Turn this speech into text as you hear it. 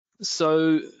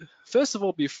So, first of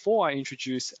all, before I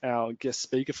introduce our guest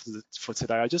speaker for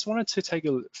today, I just wanted to take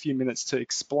a few minutes to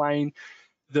explain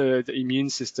the immune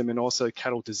system and also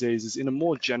cattle diseases in a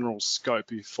more general scope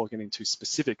before getting too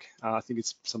specific. I think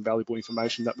it's some valuable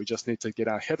information that we just need to get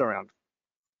our head around.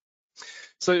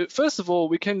 So first of all,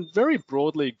 we can very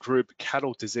broadly group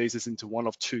cattle diseases into one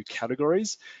of two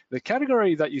categories. The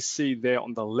category that you see there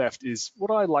on the left is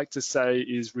what I like to say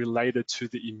is related to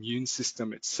the immune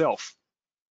system itself.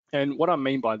 And what I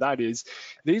mean by that is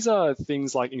these are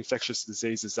things like infectious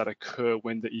diseases that occur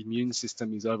when the immune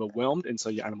system is overwhelmed and so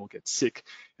your animal gets sick.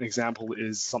 An example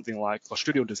is something like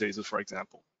clostridial diseases, for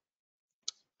example.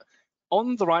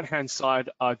 On the right-hand side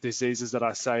are diseases that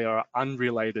I say are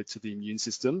unrelated to the immune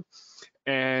system.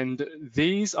 And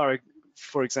these are,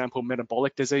 for example,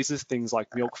 metabolic diseases, things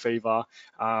like milk fever,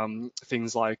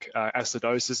 things like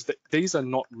acidosis. These are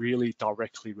not really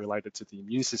directly related to the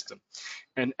immune system.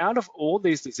 And out of all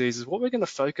these diseases, what we're going to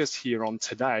focus here on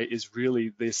today is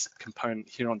really this component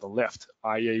here on the left,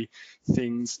 i.e.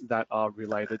 things that are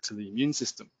related to the immune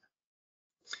system.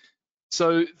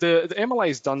 So the MLA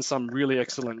has done some really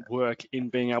excellent work in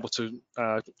being able to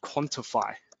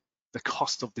quantify the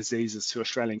cost of diseases to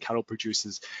Australian cattle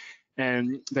producers.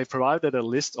 And they've provided a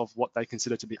list of what they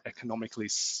consider to be economically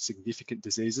significant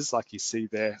diseases, like you see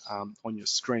there on your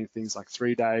screen, things like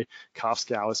 3-day, calf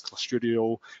scours,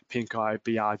 clostridial, pink eye,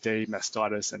 BRD,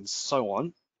 mastitis, and so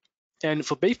on. And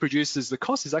for beef producers, the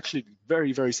cost is actually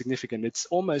very, very significant. It's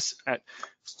almost at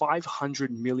 $500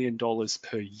 million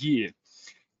per year.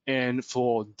 And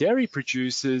for dairy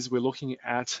producers, we're looking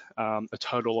at a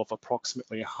total of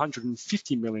approximately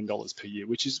 $150 million per year,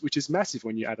 which is massive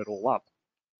when you add it all up.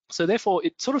 So therefore,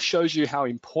 it sort of shows you how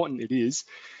important it is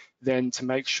then to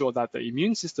make sure that the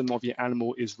immune system of your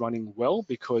animal is running well,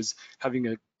 because having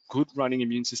a good running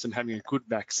immune system, having a good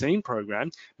vaccine program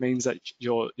means that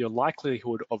your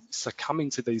likelihood of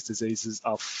succumbing to these diseases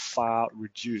are far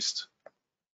reduced.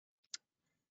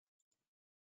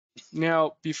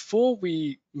 Now, before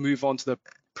we move on to the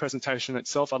presentation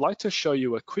itself, I'd like to show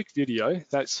you a quick video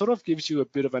that sort of gives you a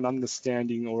bit of an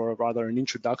understanding, or rather an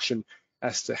introduction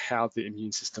as to how the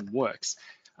immune system works.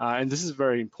 And this is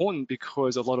very important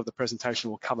because a lot of the presentation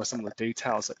will cover some of the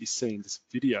details that you see in this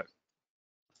video.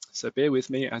 So bear with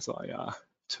me as I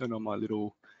turn on my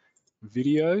little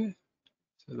video.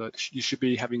 So that you should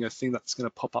be having a thing that's going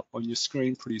to pop up on your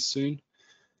screen pretty soon.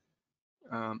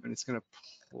 And it's going to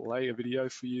play a video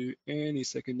for you any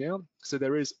second now. So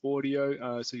there is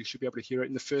audio, so you should be able to hear it.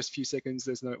 In the first few seconds,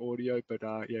 there's no audio, but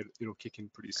yeah, it'll kick in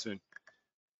pretty soon.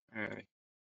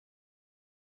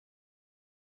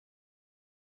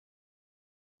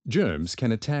 Germs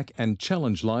can attack and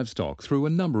challenge livestock through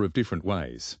a number of different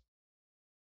ways.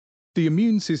 The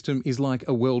immune system is like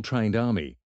a well-trained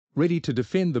army, ready to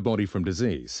defend the body from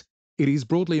disease. It is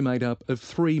broadly made up of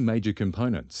three major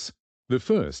components. The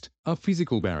first are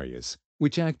physical barriers,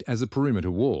 which act as a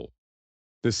perimeter wall.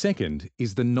 The second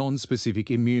is the non-specific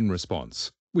immune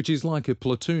response, which is like a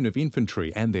platoon of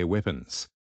infantry and their weapons.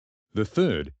 The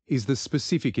third is the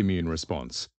specific immune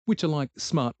response, which are like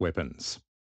smart weapons.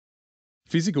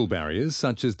 Physical barriers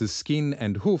such as the skin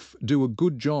and hoof do a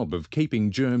good job of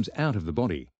keeping germs out of the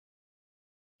body.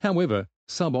 However,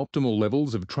 suboptimal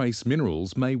levels of trace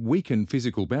minerals may weaken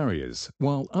physical barriers,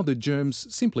 while other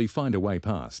germs simply find a way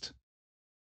past.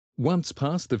 Once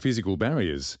past the physical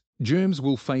barriers, germs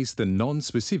will face the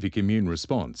non-specific immune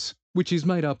response, which is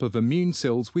made up of immune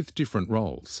cells with different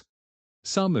roles.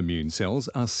 Some immune cells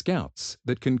are scouts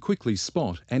that can quickly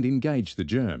spot and engage the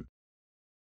germ.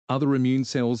 Other immune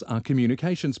cells are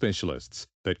communication specialists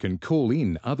that can call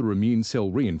in other immune cell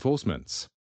reinforcements.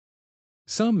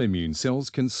 Some immune cells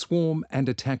can swarm and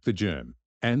attack the germ,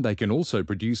 and they can also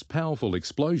produce powerful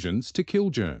explosions to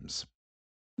kill germs.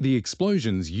 The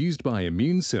explosions used by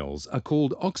immune cells are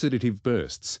called oxidative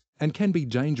bursts and can be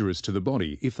dangerous to the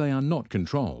body if they are not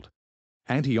controlled.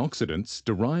 Antioxidants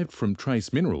derived from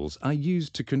trace minerals are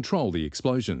used to control the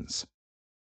explosions.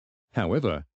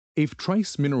 However, if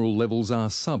trace mineral levels are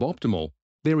suboptimal,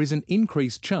 there is an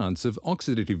increased chance of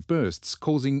oxidative bursts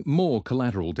causing more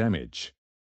collateral damage.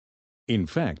 In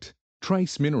fact,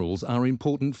 trace minerals are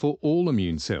important for all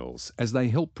immune cells as they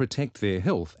help protect their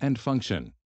health and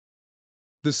function.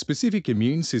 The specific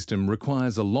immune system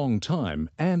requires a long time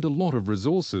and a lot of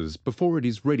resources before it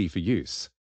is ready for use.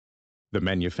 The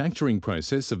manufacturing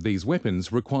process of these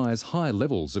weapons requires high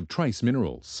levels of trace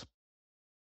minerals.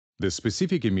 The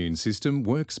specific immune system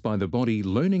works by the body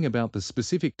learning about the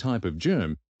specific type of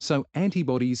germ, so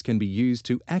antibodies can be used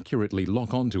to accurately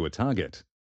lock onto a target.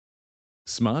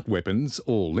 Smart weapons,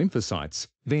 or lymphocytes,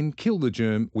 then kill the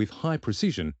germ with high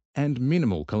precision and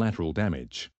minimal collateral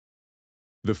damage.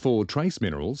 The 4 trace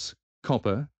minerals,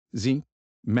 copper, zinc,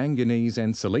 manganese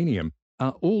and selenium,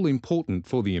 are all important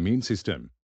for the immune system.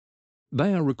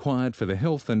 They are required for the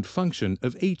health and function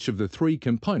of each of the 3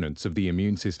 components of the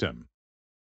immune system.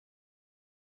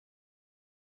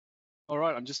 All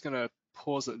right, I'm just going to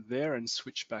pause it there and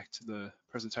switch back to the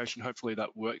presentation. Hopefully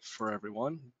that worked for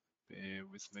everyone. Bear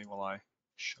with me while I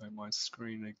show my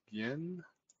screen again.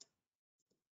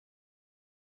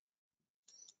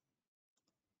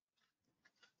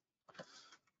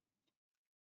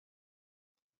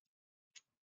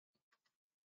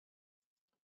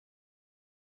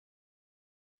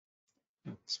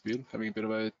 It's weird, having a bit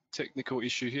of a technical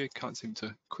issue here. Can't seem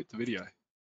to quit the video.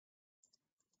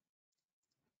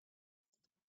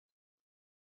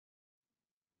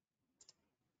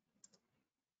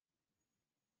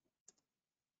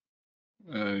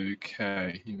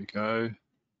 Okay, here we go.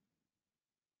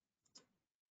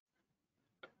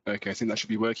 Okay, I think that should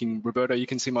be working. Roberto, you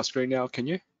can see my screen now, can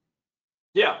you?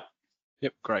 Yeah.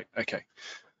 Yep, great, okay.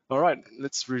 All right,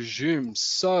 let's resume.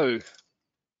 So,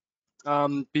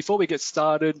 before we get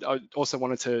started, I also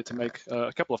wanted to make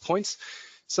a couple of points.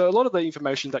 So a lot of the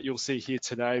information that you'll see here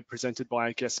today presented by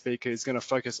our guest speaker is going to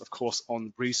focus, of course,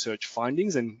 on research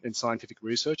findings, and scientific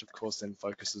research, of course, then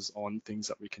focuses on things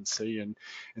that we can see and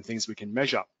things we can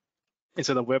measure. And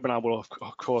so the webinar will,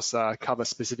 of course, cover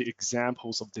specific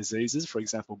examples of diseases. For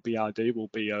example, BRD will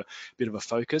be a bit of a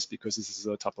focus because this is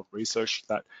a type of research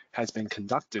that has been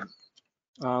conducted.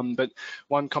 But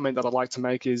one comment that I'd like to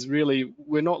make is really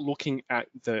we're not looking at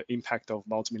the impact of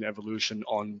multimin evolution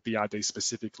on BRD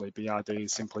specifically. BRD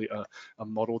is simply a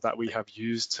model that we have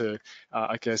used to,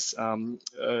 I guess,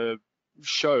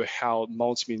 show how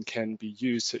multimin can be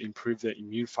used to improve the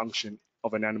immune function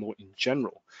of an animal in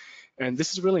general. And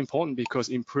this is really important because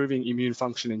improving immune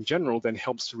function in general then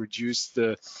helps to reduce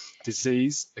the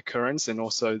disease occurrence and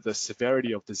also the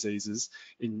severity of diseases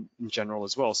in general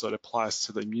as well. So it applies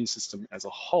to the immune system as a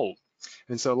whole.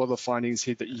 And so a lot of the findings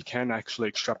here that you can actually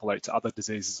extrapolate to other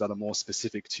diseases that are more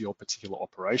specific to your particular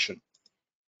operation.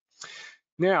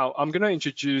 Now, I'm going to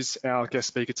introduce our guest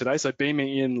speaker today. So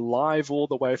beaming in live all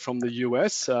the way from the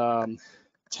US, 10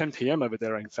 p.m. over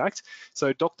there, in fact.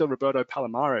 So Dr. Roberto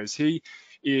Palomares, he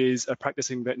is a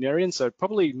practicing veterinarian, so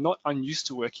probably not unused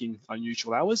to working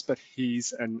unusual hours, but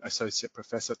he's an associate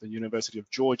professor at the University of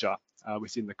Georgia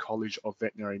within the College of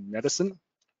Veterinary Medicine.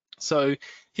 So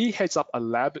he heads up a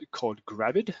lab called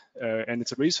GRAVID, and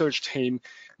it's a research team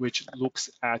which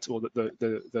looks at, or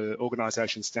the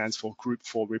organization stands for Group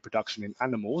for Reproduction in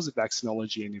Animals,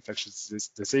 Vaccinology and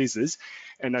Infectious Diseases.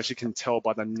 And as you can tell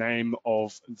by the name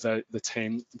of the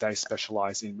team, they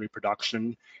specialize in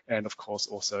reproduction and of course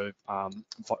also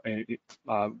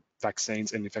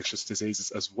vaccines and infectious diseases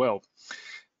as well.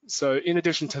 So in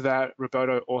addition to that,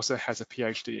 Roberto also has a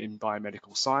PhD in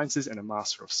biomedical sciences and a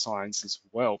Master of Science as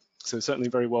well. So certainly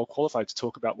very well qualified to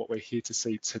talk about what we're here to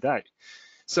see today.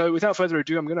 So without further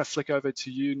ado, I'm going to flick over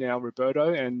to you now,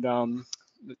 Roberto, and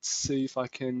let's see if I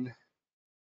can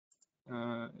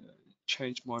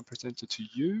change my presenter to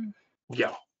you.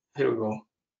 Yeah, here we go.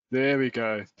 There we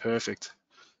go, perfect.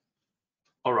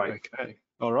 All right. Okay,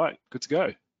 all right, good to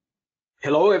go.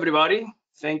 Hello, everybody.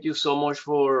 Thank you so much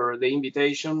for the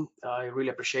invitation. I really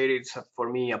appreciate it. It's for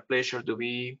me a pleasure to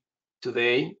be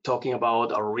today talking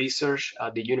about our research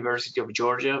at the University of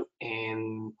Georgia.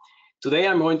 And today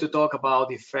I'm going to talk about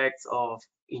the effects of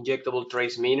injectable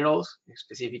trace minerals,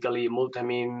 specifically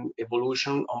multimin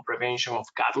evolution on prevention of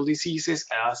cattle diseases.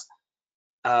 As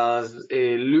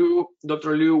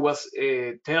Dr. Liu was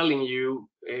telling you,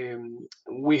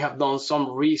 we have done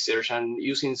some research and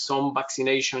using some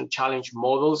vaccination challenge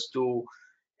models to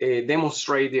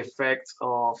demonstrate the effects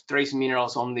of trace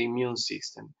minerals on the immune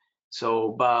system. So,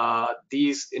 but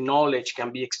this knowledge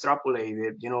can be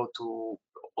extrapolated, to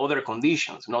other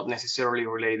conditions, not necessarily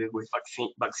related with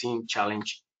vaccine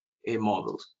challenge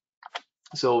models.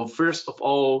 So first of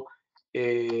all,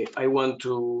 I want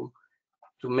to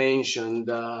mention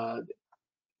that,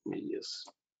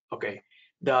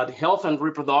 that health and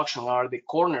reproduction are the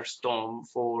cornerstone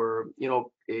for,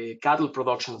 cattle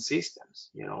production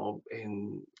systems,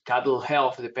 and cattle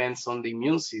health depends on the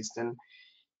immune system.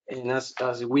 And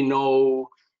as we know,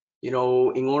 in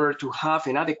order to have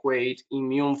an adequate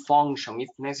immune function,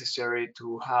 it's necessary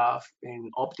to have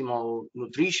an optimal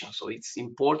nutrition. So it's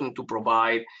important to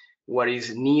provide what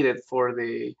is needed for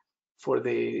the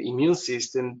immune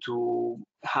system to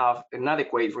have an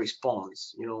adequate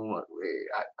response,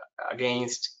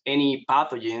 against any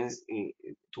pathogens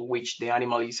to which the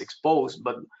animal is exposed,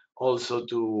 but also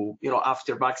to,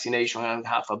 after vaccination and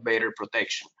have a better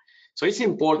protection. So it's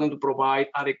important to provide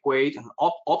adequate and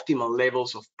optimal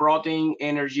levels of protein,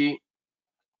 energy,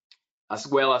 as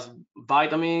well as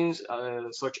vitamins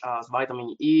such as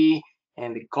vitamin E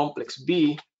and the complex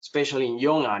B, especially in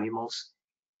young animals.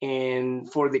 And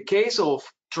for the case of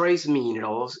trace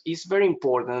minerals, it's very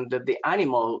important that the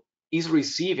animal is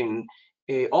receiving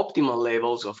optimal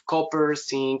levels of copper,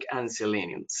 zinc, and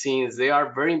selenium, since they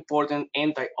are very important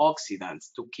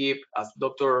antioxidants to keep, as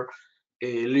Dr.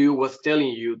 Liu was telling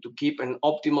you, to keep an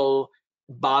optimal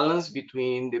balance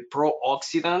between the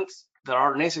pro-oxidants that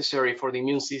are necessary for the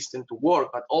immune system to work,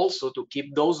 but also to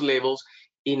keep those levels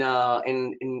in a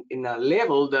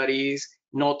level that is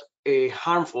not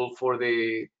harmful for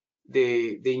the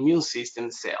immune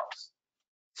system cells.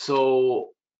 So,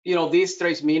 you know, these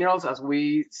trace minerals, as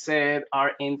we said,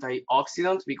 are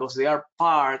antioxidants because they are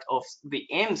part of the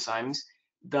enzymes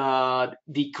that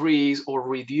decrease or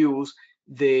reduce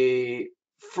the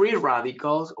free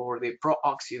radicals or the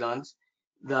pro-oxidants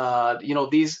that, you know,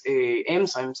 these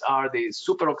enzymes are the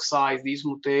superoxide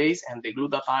dismutase and the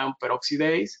glutathione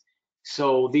peroxidase.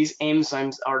 So these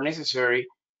enzymes are necessary,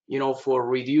 you know, for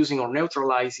reducing or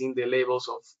neutralizing the levels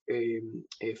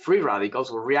of free radicals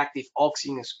or reactive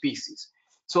oxygen species.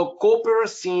 So copper,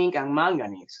 zinc, and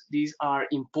manganese, these are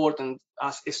important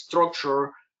as a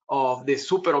structure of the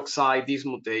superoxide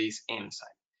dismutase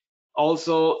enzyme.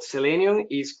 Also, selenium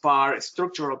is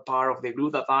structural part of the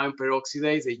glutathione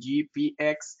peroxidase, the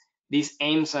GPX. This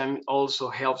enzyme also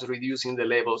helps reducing the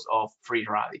levels of free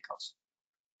radicals.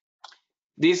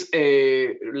 These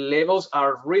levels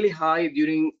are really high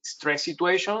during stress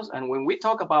situations. And when we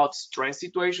talk about stress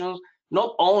situations,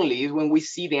 not only is when we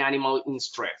see the animal in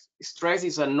stress. Stress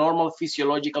is a normal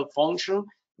physiological function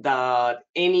that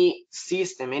any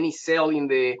system, any cell in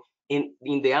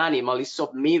the animal is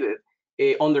submitted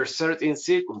under certain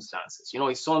circumstances. You know,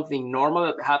 it's something normal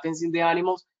that happens in the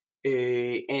animals.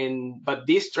 But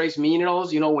these trace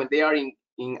minerals, you know, when they are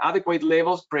in adequate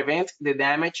levels, prevent the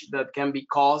damage that can be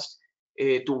caused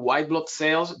to white blood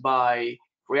cells by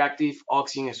reactive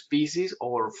oxygen species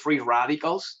or free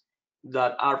radicals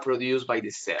that are produced by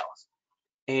the cells.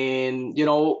 And, you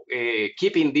know,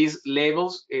 keeping these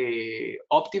levels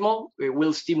optimal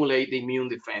will stimulate the immune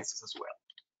defenses as well.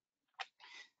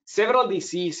 Several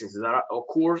diseases that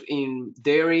occur in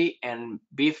dairy and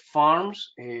beef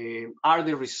farms are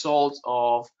the results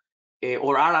of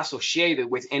or are associated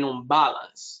with an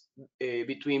imbalance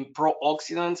between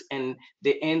pro-oxidants and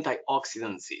the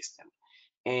antioxidant system.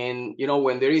 And, you know,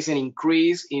 when there is an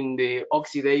increase in the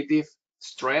oxidative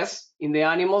stress in the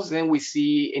animals, then we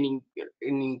see an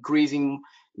increasing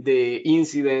the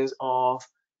incidence of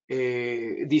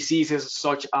diseases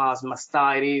such as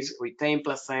mastitis, retained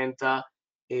placenta,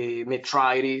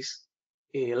 metritis,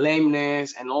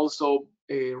 lameness, and also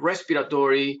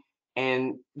respiratory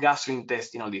and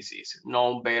gastrointestinal disease,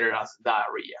 known better as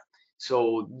diarrhea.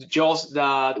 So just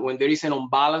that when there is an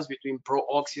imbalance between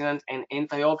pro-oxidant and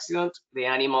antioxidant, the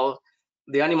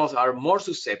animals are more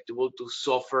susceptible to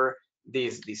suffer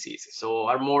these diseases, so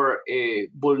are more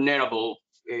vulnerable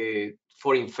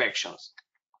for infections.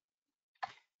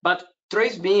 But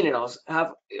trace minerals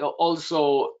have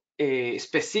also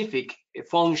specific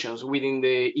functions within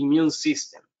the immune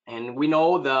system. And we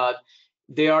know that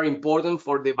they are important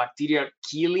for the bacterial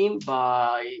killing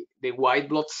by the white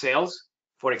blood cells.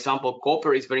 For example,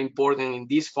 copper is very important in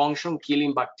this function,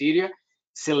 killing bacteria.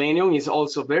 Selenium is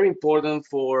also very important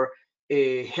for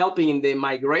helping in the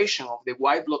migration of the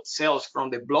white blood cells from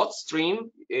the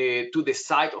bloodstream to the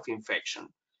site of infection.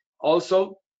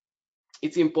 Also,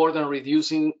 it's important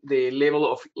reducing the level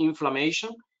of inflammation.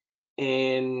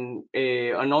 And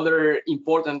another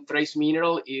important trace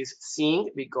mineral is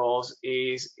zinc because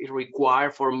it's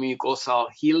required for mucosal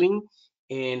healing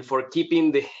and for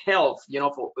keeping the health, you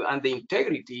know, and the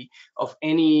integrity of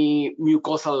any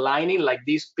mucosal lining, like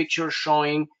this picture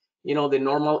showing, you know, the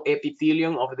normal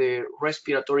epithelium of the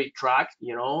respiratory tract,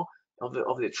 you know, of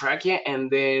the trachea. And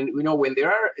then, you know, when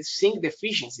there are zinc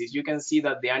deficiencies, you can see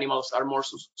that the animals are more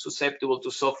susceptible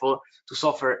to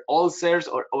suffer ulcers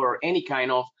or any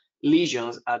kind of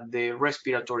lesions at the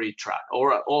respiratory tract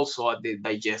or also at the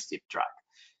digestive tract.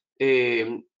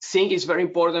 Zinc is very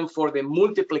important for the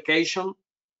multiplication,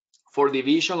 for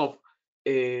division of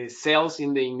cells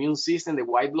in the immune system, the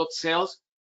white blood cells.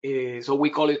 So we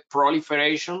call it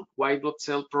proliferation, white blood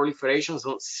cell proliferation.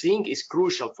 So zinc is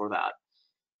crucial for that.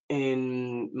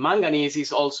 And manganese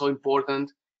is also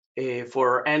important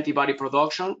for antibody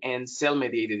production and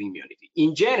cell-mediated immunity.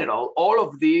 In general, all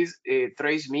of these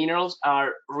trace minerals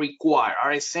are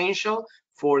essential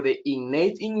for the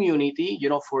innate immunity,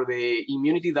 for the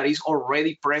immunity that is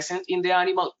already present in the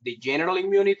animal, the general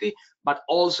immunity, but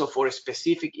also for a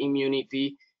specific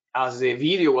immunity, as the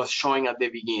video was showing at the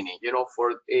beginning,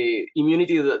 for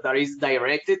immunity that is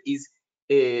directed, is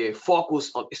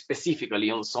focused on specifically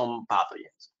on some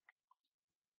pathogens.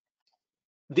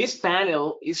 This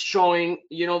panel is showing,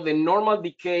 the normal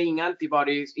decay in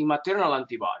antibodies, in maternal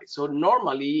antibodies. So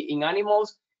normally in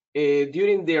animals,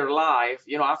 during their life,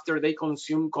 after they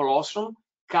consume colostrum,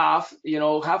 calf,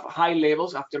 have high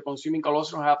levels, after consuming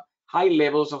colostrum, have high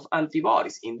levels of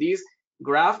antibodies. In this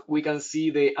graph, we can see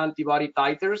the antibody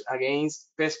titers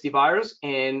against pestivirus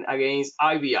and against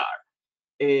IVR.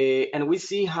 And we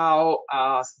see how,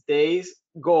 as days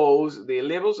goes, the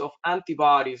levels of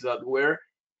antibodies that were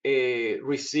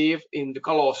received in the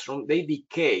colostrum, they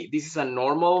decay. This is a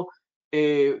normal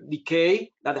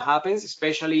decay that happens,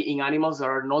 especially in animals that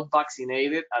are not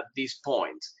vaccinated at this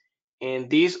point. And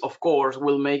this, of course,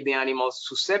 will make the animals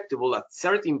susceptible at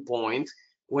certain points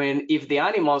when, if the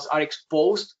animals are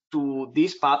exposed to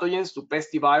these pathogens, to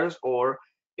pestivirus or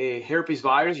herpes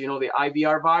virus, the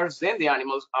IVR virus, then the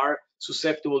animals are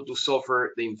susceptible to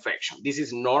suffer the infection. This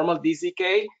is normal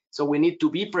decay, so we need to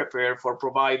be prepared for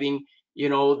providing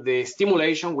the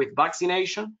stimulation with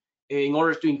vaccination in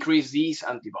order to increase these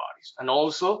antibodies. And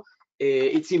also,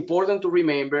 it's important to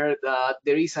remember that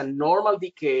there is a normal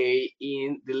decay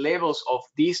in the levels of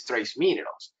these trace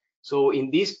minerals. So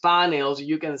in these panels,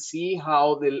 you can see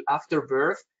how after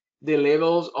birth, the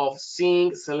levels of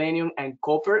zinc, selenium, and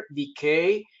copper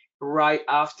decay right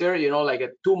after, like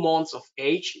at 2 months of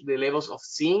age. The levels of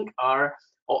zinc are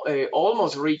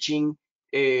almost reaching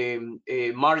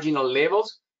marginal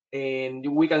levels. And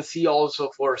we can see also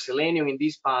for selenium in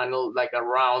this panel, like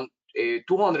around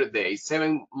 200 days,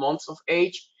 7 months of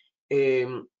age,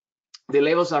 the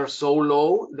levels are so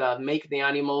low that make the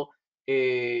animal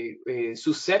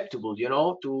susceptible,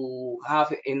 to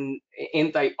have an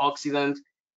antioxidant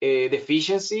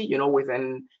deficiency, with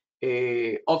an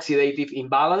oxidative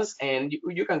imbalance. And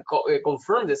you can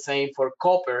confirm the same for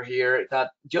copper here,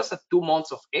 that just at 2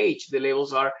 months of age, the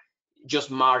levels are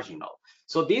just marginal.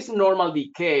 So this normal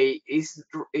decay is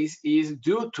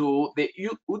due to the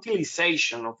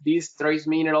utilization of these trace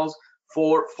minerals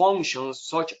for functions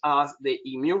such as the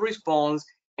immune response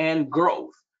and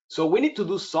growth. So we need to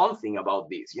do something about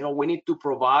this. We need to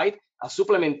provide a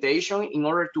supplementation in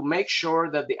order to make sure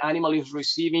that the animal is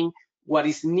receiving what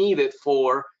is needed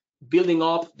for building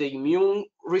up the immune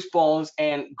response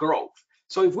and growth.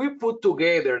 So if we put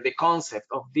together the concept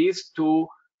of these two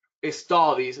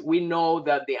studies, we know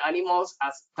that the animals,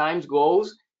 as time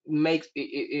goes,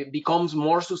 it becomes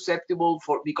more susceptible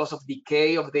because of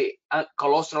decay of the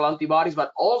colostral antibodies,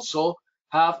 but also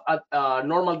have a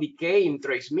normal decay in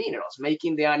trace minerals,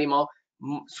 making the animal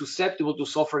susceptible to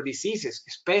suffer diseases,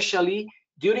 especially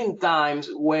during times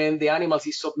when the animal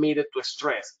is submitted to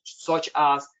stress, such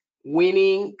as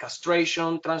weaning,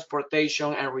 castration,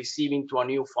 transportation, and receiving to a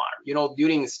new farm,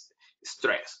 during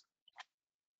stress.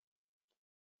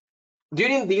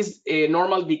 During this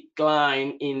normal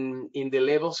decline in the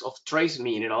levels of trace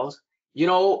minerals,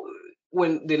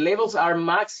 when the levels are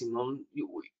maximum,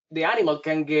 the animal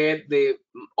can get the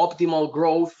optimal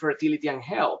growth, fertility, and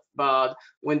health. But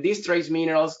when these trace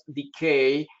minerals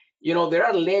decay, there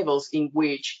are levels in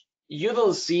which you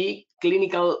don't see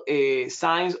clinical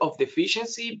signs of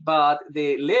deficiency, but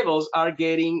the levels are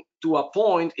getting to a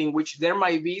point in which there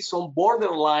might be some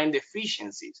borderline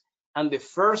deficiencies. And the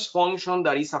first function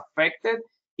that is affected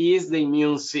is the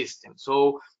immune system.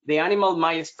 So the animal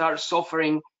might start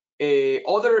suffering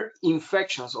other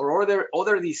infections or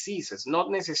other diseases,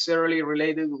 not necessarily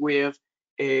related with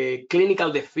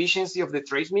clinical deficiency of the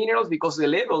trace minerals, because the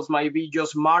levels might be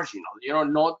just marginal,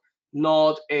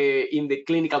 not in the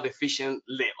clinical deficient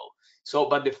level. So,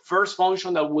 but the first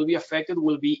function that will be affected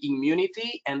will be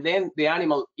immunity, and then the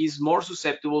animal is more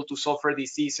susceptible to suffer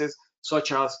diseases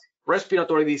such as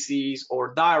respiratory disease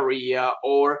or diarrhea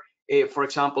or, for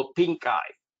example, pink eye.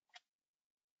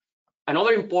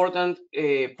 Another important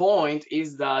point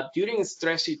is that during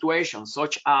stress situations,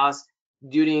 such as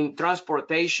during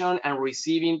transportation and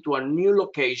receiving to a new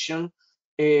location,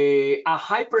 a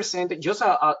high percentage,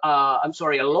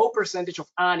 a low percentage of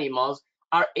animals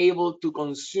are able to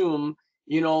consume,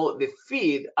 the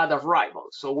feed at arrival.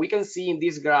 So we can see in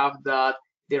this graph that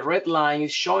the red line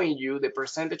is showing you the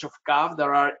percentage of calves that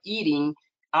are eating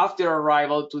after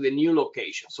arrival to the new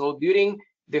location. So during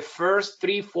the first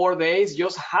 3-4 days,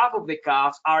 just half of the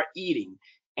calves are eating.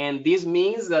 And this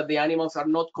means that the animals are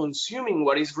not consuming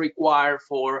what is required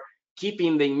for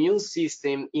keeping the immune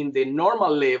system in the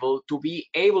normal level to be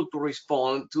able to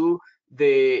respond to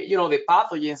the the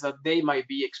pathogens that they might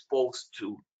be exposed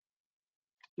to,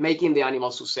 making the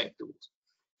animal susceptible.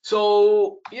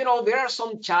 So there are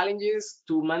some challenges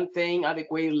to maintain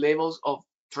adequate levels of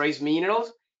trace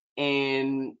minerals,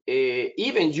 and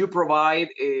even you provide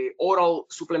oral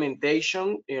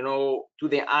supplementation to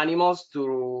the animals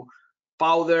through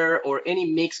powder or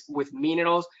any mix with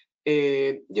minerals.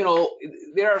 There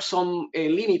are some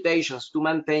limitations to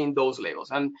maintain those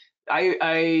levels, and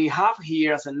I have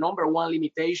here as a number one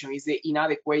limitation is the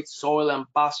inadequate soil and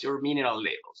pasture mineral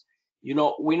levels.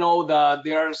 We know that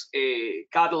there's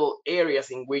cattle areas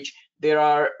in which there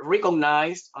are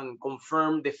recognized and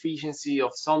confirmed deficiency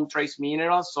of some trace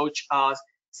minerals such as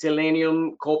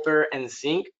selenium, copper, and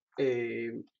zinc.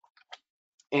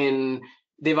 And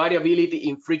the variability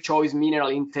in free choice mineral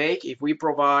intake, if we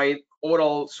provide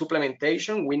oral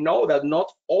supplementation, we know that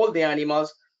not all the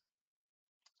animals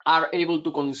are able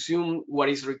to consume what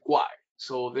is required.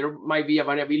 So there might be a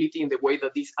variability in the way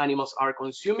that these animals are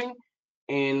consuming.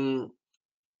 And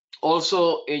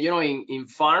also, in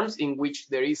farms in which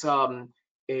there is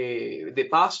the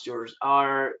pastures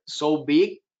are so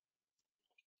big,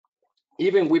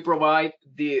 even we provide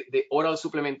the oral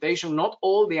supplementation, not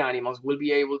all the animals will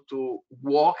be able to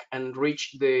walk and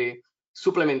reach the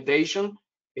supplementation,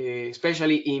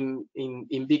 especially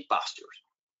in big pastures.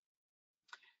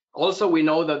 Also, we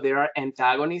know that there are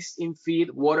antagonists in feed,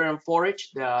 water, and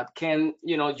forage that can,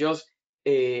 just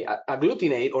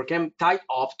agglutinate or can tie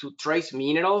up to trace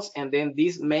minerals, and then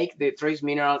this make the trace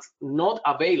minerals not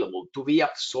available to be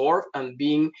absorbed and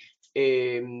being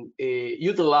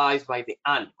utilized by the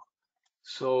animal.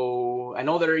 So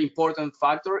another important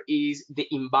factor is the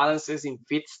imbalances in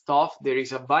feed stuff. There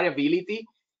is a variability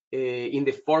in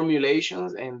the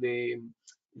formulations and the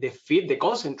feed, the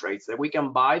concentrates that we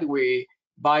can buy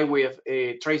with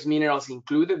trace minerals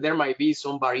included. There might be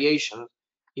some variation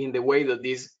in the way that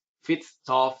these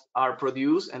feedstuffs are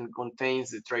produced and contains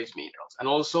the trace minerals. And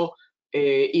also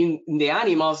in the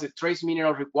animals, the trace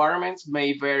mineral requirements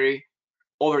may vary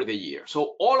over the year.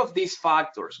 So all of these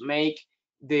factors make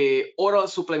the oral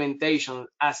supplementation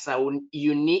as a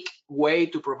unique way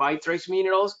to provide trace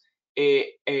minerals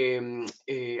a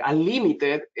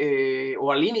limited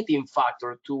or a limiting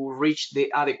factor to reach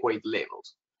the adequate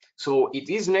levels. So it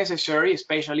is necessary,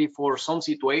 especially for some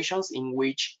situations in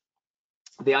which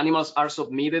the animals are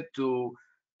submitted to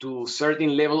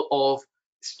certain level of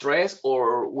stress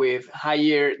or with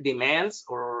higher demands,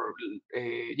 or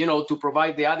to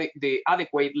provide the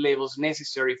adequate levels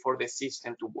necessary for the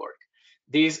system to work.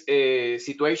 These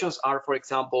situations are, for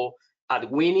example, at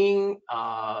weaning,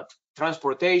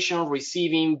 transportation,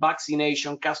 receiving,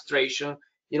 vaccination, castration.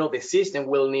 The system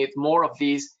will need more of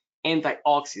these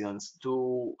antioxidants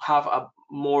to have a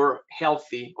more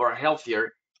healthy or a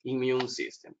healthier immune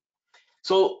system.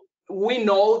 So we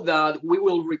know that we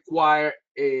will require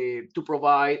to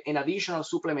provide an additional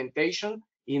supplementation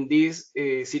in these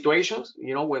situations,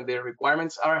 when the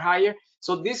requirements are higher.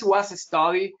 So this was a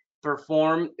study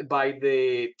performed by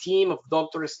the team of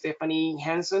Dr. Stephanie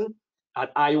Hansen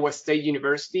at Iowa State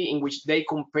University, in which they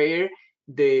compare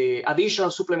the additional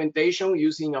supplementation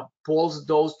using a pulse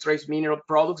dose trace mineral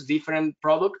products, different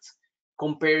products,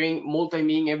 comparing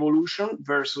Multimin evolution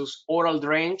versus oral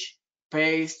drench,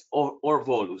 paste, or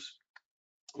bolus.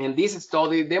 And this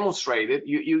study demonstrated,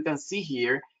 you can see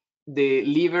here, the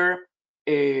liver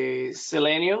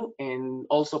selenium and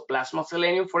also plasma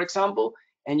selenium, for example,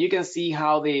 and you can see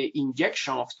how the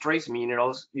injection of trace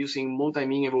minerals using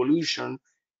Multimin evolution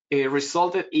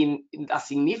resulted in a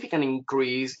significant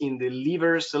increase in the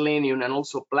liver selenium and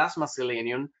also plasma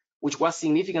selenium, which was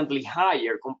significantly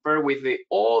higher compared with the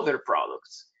other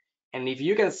products. And if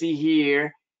you can see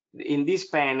here in this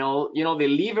panel, the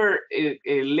liver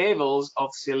levels of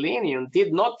selenium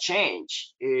did not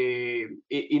change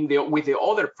with the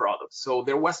other products. So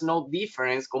there was no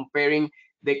difference comparing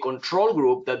the control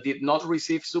group that did not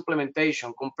receive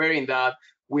supplementation, comparing that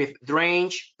with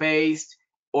drench, paste,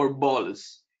 or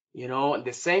bolus.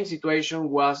 The same situation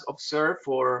was observed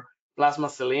for plasma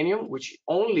selenium, which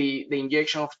only the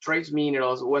injection of trace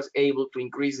minerals was able to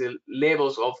increase the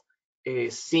levels of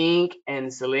zinc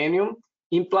and selenium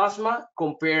in plasma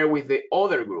compared with the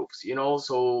other groups.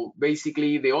 So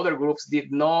basically the other groups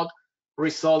did not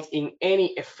result in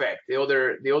any effect, the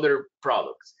other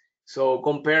products. So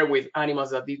compared with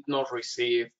animals that did not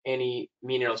receive any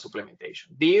mineral supplementation.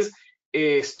 This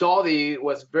study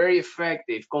was very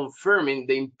effective, confirming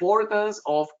the importance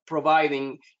of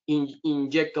providing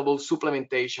injectable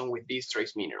supplementation with these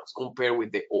trace minerals compared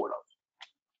with the oral.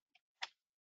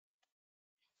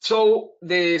 So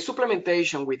the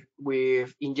supplementation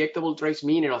with injectable trace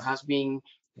minerals has been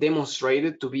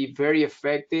demonstrated to be very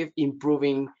effective,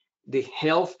 improving the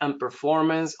health and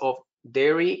performance of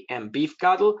dairy and beef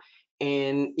cattle.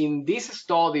 And in this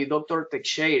study, Dr.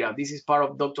 Teixeira, this is part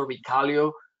of Dr.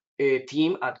 Vicalio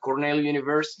team at Cornell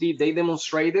University, they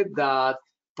demonstrated that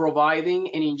providing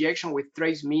an injection with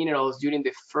trace minerals during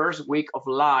the first week of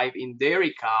life in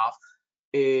dairy calf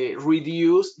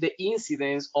reduced the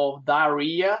incidence of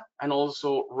diarrhea and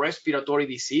also respiratory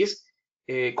disease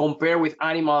compared with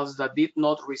animals that did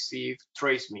not receive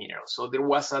trace minerals. So there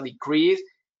was a decrease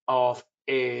of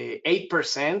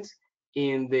 8%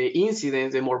 in the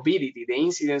incidence, the morbidity, the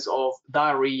incidence of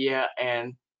diarrhea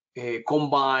and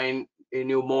combined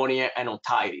pneumonia and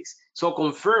otitis. So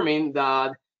confirming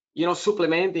that, you know,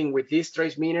 supplementing with these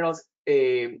trace minerals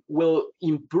will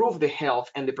improve the health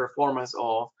and the performance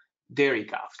of dairy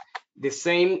calves. The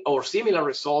same or similar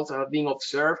results are being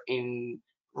observed in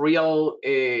real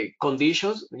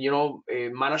conditions, you know,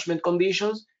 management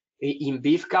conditions in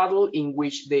beef cattle, in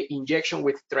which the injection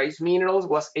with trace minerals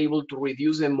was able to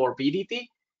reduce the morbidity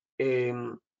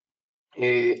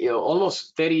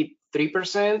almost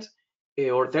 33%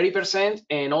 or 30%,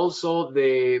 and also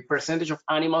the percentage of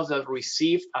animals that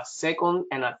received a second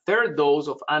and a third dose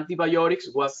of antibiotics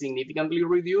was significantly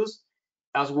reduced,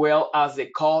 as well as the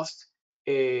cost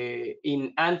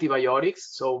in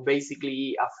antibiotics. So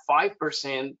basically a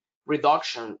 5%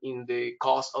 reduction in the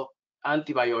cost of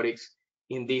antibiotics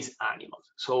in these animals.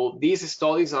 So these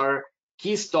studies are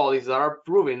key studies that are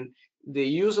proving the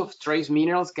use of trace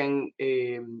minerals can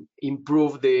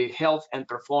improve the health and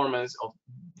performance of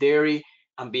dairy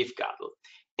and beef cattle.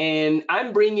 And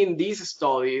I'm bringing these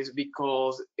studies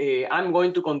because I'm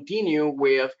going to continue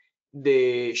with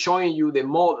showing you the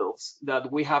models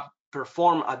that we have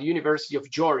performed at the University of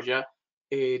Georgia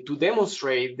to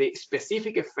demonstrate the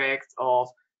specific effect of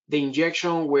the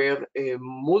injection with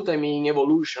multimin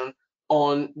evolution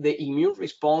on the immune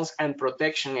response and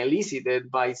protection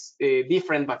elicited by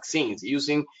different vaccines,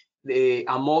 using a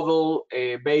model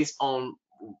based on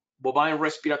bovine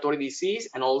respiratory disease,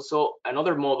 and also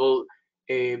another model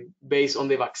based on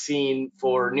the vaccine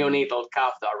for neonatal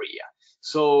calf diarrhea.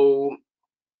 So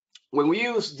when we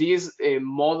use these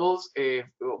models,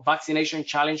 vaccination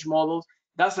challenge models,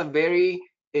 that's a very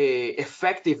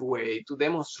effective way to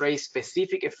demonstrate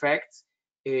specific effects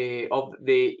of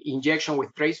the injection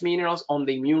with trace minerals on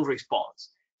the immune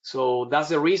response. So that's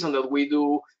the reason that we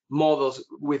do models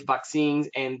with vaccines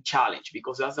and challenge,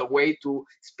 because that's a way to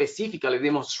specifically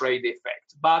demonstrate the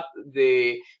effect. But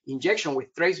the injection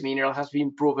with trace mineral has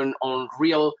been proven on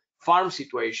real farm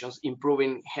situations,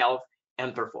 improving health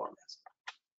and performance.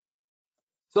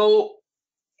 So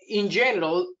in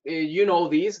general, you know,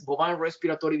 this bovine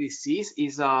respiratory disease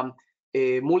is a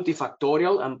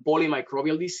multifactorial and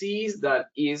polymicrobial disease that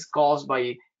is caused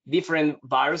by different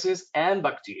viruses and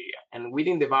bacteria. And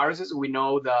within the viruses, we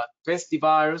know that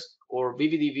pestivirus or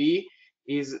BVDV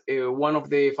is one of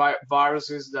the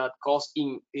viruses that cause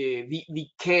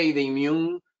decay the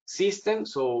immune system,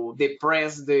 so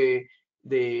depress the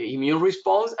immune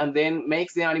response, and then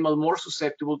makes the animal more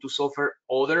susceptible to suffer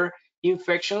other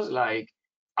infections like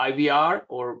IBR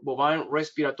or bovine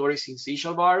respiratory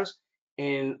syncytial virus,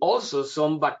 and also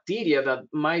some bacteria that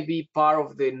might be part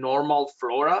of the normal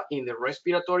flora in the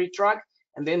respiratory tract,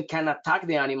 and then can attack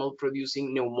the animal,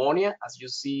 producing pneumonia, as you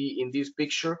see in this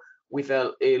picture, with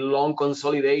a lung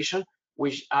consolidation,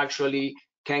 which actually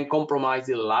can compromise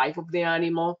the life of the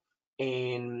animal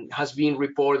and has been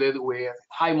reported with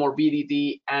high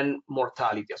morbidity and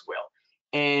mortality as well.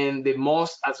 And the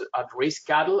most at risk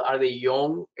cattle are the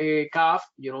young calf,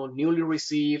 you know, newly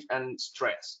received and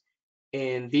stressed.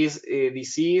 And this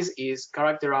disease is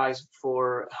characterized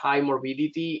for high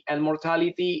morbidity and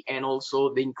mortality, and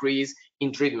also the increase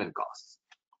in treatment costs.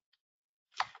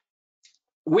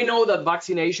 We know that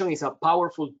vaccination is a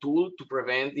powerful tool to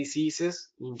prevent diseases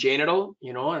in general,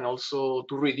 you know, and also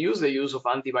to reduce the use of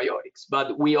antibiotics.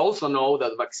 But we also know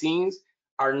that vaccines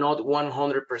are not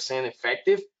 100%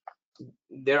 effective.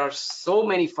 There are so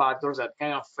many factors that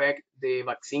can affect the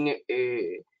vaccine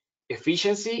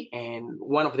efficiency, and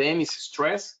one of them is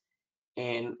stress,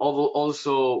 and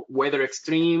also weather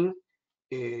extreme,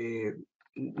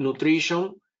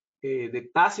 nutrition, the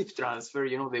passive transfer,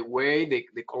 you know, the way the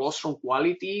colostrum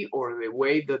quality, or the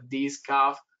way that these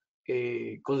calf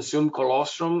consume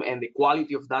colostrum, and the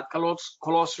quality of that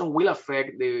colostrum will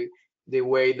affect the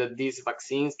way that these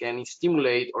vaccines can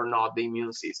stimulate or not the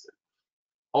immune system.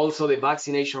 Also, the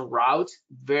vaccination route,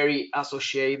 very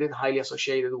associated, highly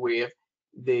associated with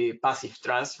the passive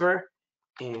transfer,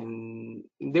 and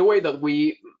the way that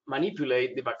we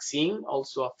manipulate the vaccine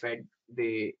also affect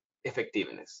the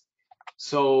effectiveness.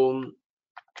 So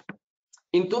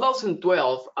In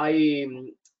 2012,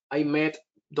 I met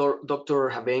Dr.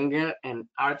 Habenga and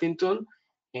Artington,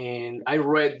 and I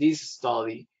read this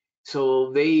study.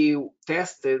 So they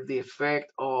tested the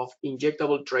effect of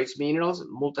injectable trace minerals,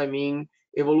 multimin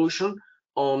evolution,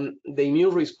 on the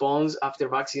immune response after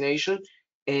vaccination,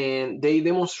 and they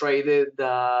demonstrated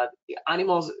that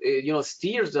animals,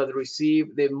 steers that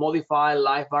receive the modified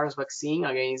live virus vaccine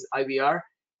against IVR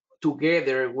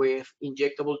together with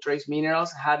injectable trace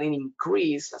minerals had an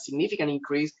increase, a significant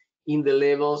increase in the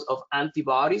levels of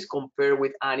antibodies compared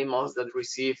with animals that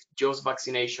received just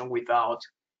vaccination without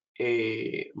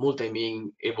a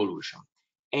multimin evolution.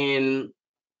 And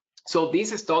so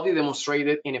this study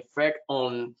demonstrated an effect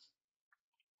on,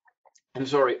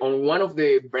 on one of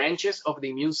the branches of the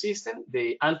immune system,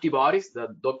 the antibodies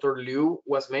that Dr. Liu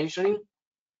was mentioning.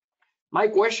 My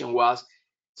question was,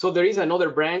 so there is another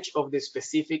branch of the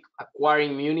specific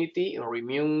acquired immunity or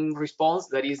immune response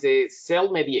that is the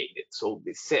cell-mediated. So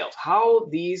the cells, how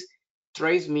these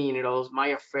trace minerals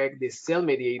might affect the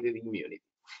cell-mediated immunity.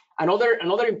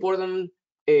 Another important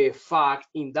fact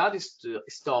in that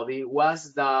study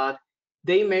was that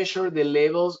they measured the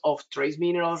levels of trace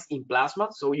minerals in plasma.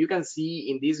 So you can see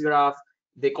in this graph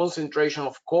the concentration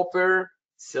of copper,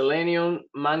 selenium,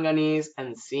 manganese,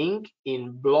 and zinc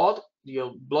in blood.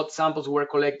 Blood samples were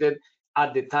collected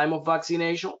at the time of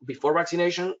vaccination, before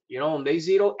vaccination, on day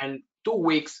 0, and 2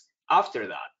 weeks after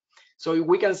that. So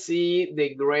we can see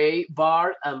the gray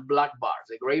bar and black bars.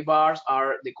 The gray bars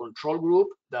are the control group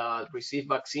that received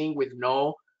vaccine with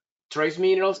no trace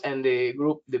minerals, and the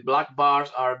black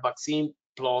bars are vaccine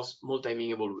plus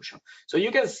multimin evolution. So you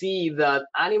can see that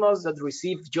animals that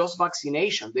receive just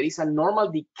vaccination, there is a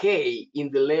normal decay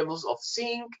in the levels of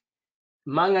zinc,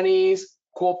 manganese,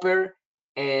 copper,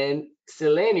 and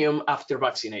selenium after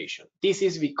vaccination. This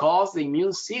is because the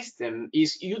immune system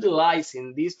is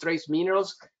utilizing these trace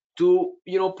minerals to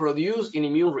produce an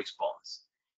immune response.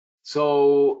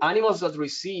 So animals that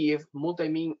receive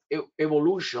multimin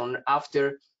evolution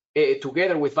after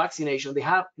together with vaccination, they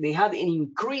had an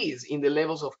increase in the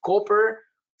levels of copper,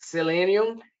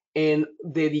 selenium, and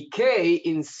the decay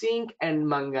in zinc and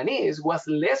manganese was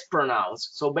less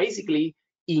pronounced. So basically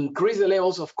increased the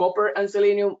levels of copper and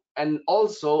selenium and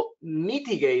also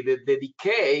mitigated the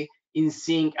decay in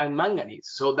zinc and manganese.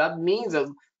 So that means that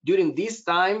during this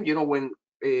time, when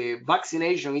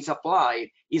vaccination is applied,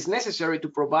 it's necessary to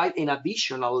provide an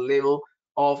additional level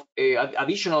of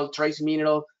additional trace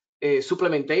mineral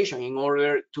supplementation in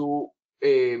order to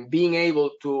being able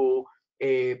to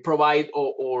provide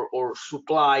or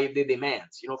supply the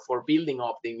demands, for building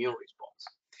up the immune response.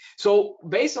 So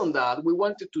based on that, we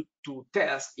wanted to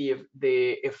test if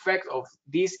the effect of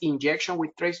this injection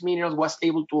with trace minerals was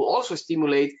able to also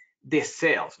stimulate the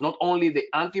cells, not only the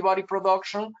antibody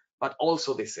production, but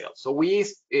also the cells. So we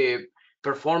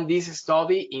performed this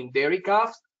study in dairy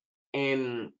calves,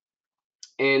 and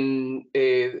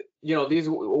this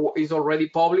is already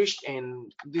published,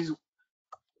 and this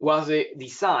was a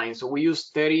design. So we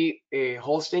used 30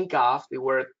 Holstein calves. They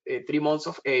were 3 months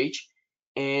of age,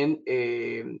 and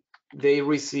they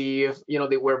received,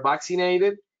 they were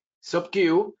vaccinated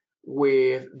sub-Q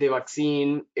with the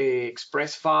vaccine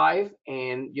Express 5,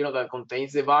 and that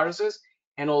contains the viruses,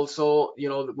 and also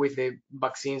with the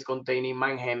vaccines containing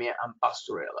Mannheimia and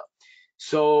Pasteurella.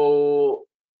 So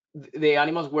the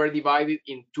animals were divided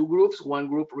in 2 groups. One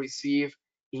group received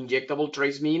injectable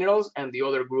trace minerals, and the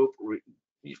other group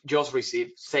just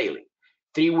received saline.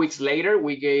 3 weeks later,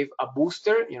 we gave a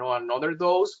booster, another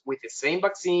dose with the same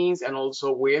vaccines and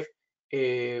also with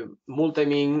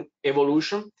multimin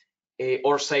evolution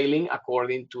or saline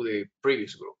according to the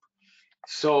previous group.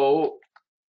 So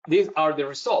these are the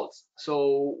results.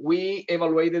 So we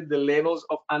evaluated the levels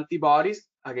of antibodies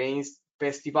against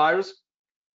pestivirus,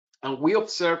 and we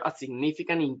observed a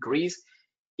significant increase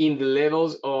in the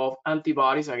levels of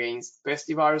antibodies against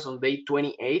pestivirus on day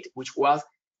 28, which was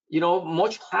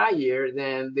much higher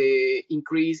than the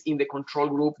increase in the control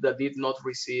group that did not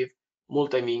receive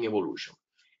multimin evolution.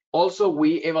 Also,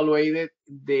 we evaluated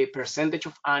the percentage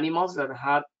of animals that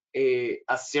had a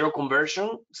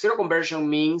seroconversion. Seroconversion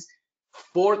means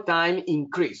 4-time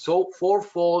increase, so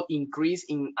 4-fold increase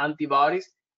in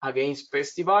antibodies against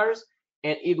pestivirus,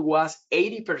 and it was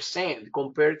 80%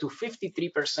 compared to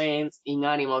 53% in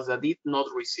animals that did not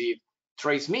receive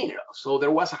trace minerals. So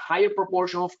there was a higher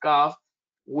proportion of calf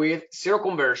with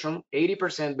seroconversion,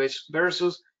 80%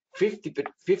 versus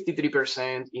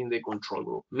 53% in the control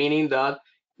group, meaning that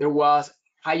there was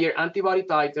higher antibody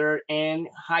titer and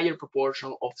higher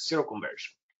proportion of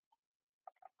seroconversion.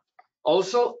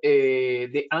 Also,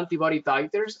 the antibody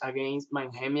titers against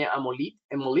Mannheimia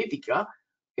hemolytica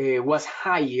was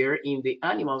higher in the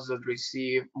animals that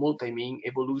receive multimin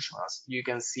evolution, as you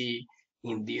can see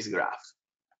in this graph.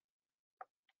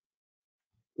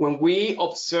 When we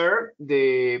observe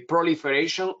the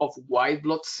proliferation of white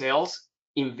blood cells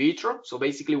in vitro, so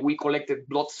basically we collected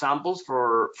blood samples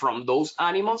from those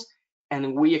animals,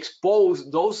 and we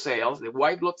exposed those cells, the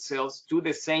white blood cells, to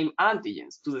the same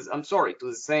antigens, to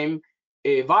the same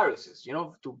viruses,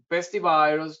 to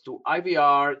pestivirus, to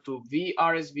IVR, to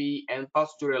VRSV, and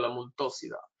Pasteurella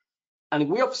multocida. And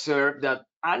we observed that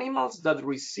animals that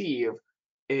receive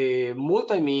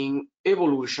multimin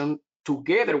evolution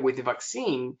together with the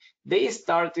vaccine, they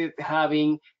started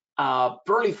having a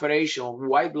proliferation of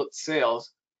white blood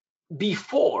cells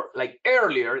before, like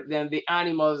earlier than the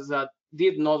animals that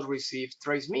did not receive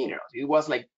trace minerals. It was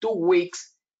like 2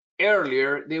 weeks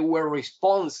earlier, they were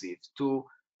responsive to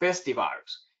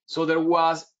pestivirus. So there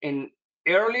was an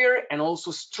earlier and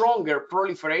also stronger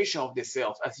proliferation of the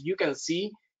cells, as you can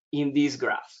see in this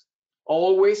graph.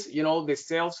 Always, the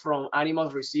cells from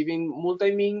animals receiving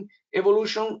multimin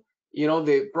evolution,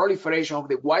 the proliferation of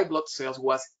the white blood cells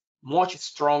was much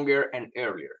stronger and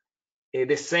earlier.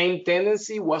 The same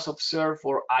tendency was observed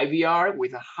for IVR,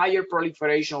 with a higher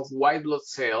proliferation of white blood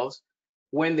cells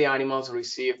when the animals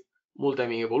received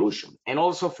multimin evolution. And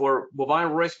also for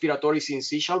bovine respiratory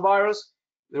syncytial virus,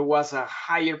 there was a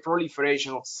higher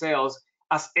proliferation of cells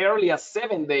as early as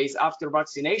 7 days after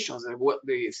vaccinations.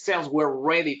 The cells were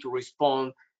ready to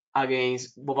respond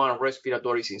against bovine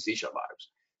respiratory syncytial virus.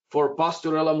 For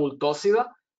Pasteurella multocida,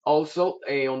 also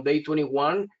on day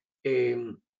 21,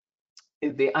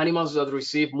 the animals that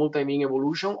received multimin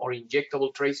evolution or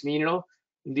injectable trace mineral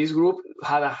in this group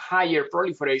had a higher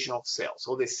proliferation of cells.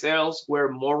 So the cells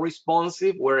were more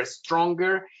responsive, were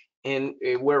stronger, and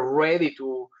were ready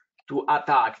to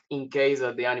attack in case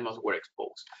that the animals were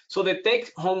exposed. So the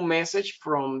take-home message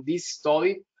from this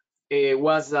study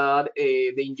was that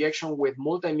the injection with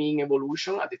multimin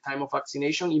evolution at the time of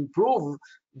vaccination improved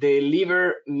the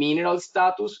liver mineral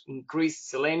status, increased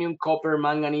selenium, copper,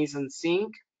 manganese, and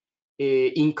zinc,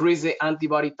 increase the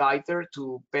antibody titer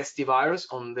to pestivirus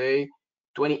on day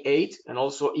 28, and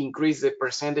also increase the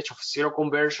percentage of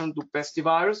seroconversion to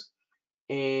pestivirus,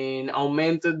 and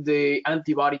augmented the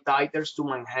antibody titers to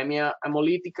Mannheimia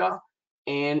hemolytica,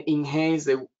 and enhanced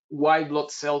the white blood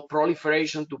cell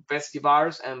proliferation to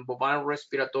pestivirus and bovine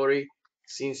respiratory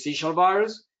syncytial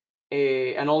virus,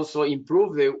 and also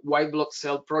improved the white blood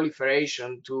cell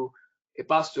proliferation to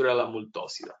Pasteurella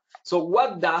multocida. So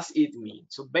what does it mean?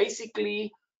 So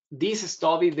basically, this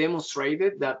study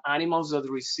demonstrated that animals that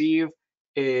receive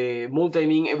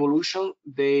multimin evolution,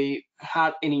 they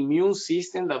had an immune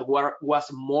system that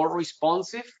was more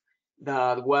responsive,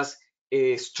 that was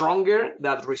stronger,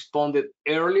 that responded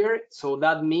earlier. So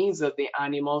that means that the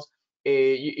animals,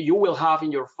 you will have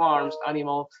in your farms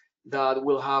animals that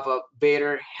will have a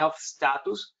better health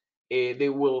status. They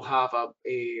will have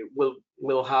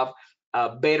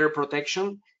a better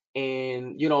protection,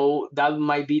 and that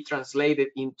might be translated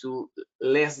into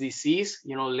less disease,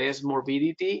 less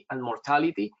morbidity and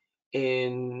mortality,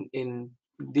 and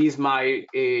this might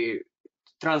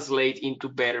translate into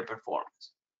better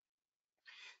performance.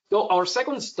 So our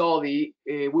second study,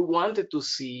 we wanted to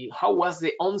see how was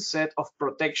the onset of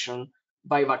protection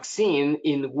by vaccine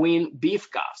in weaned beef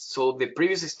calves. So the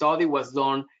previous study was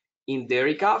done in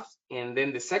dairy calves, and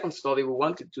then the second study we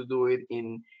wanted to do it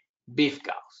in beef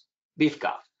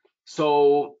calf.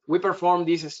 So we performed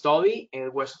this study, and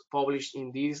it was published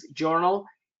in this journal.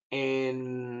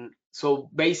 And so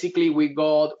basically we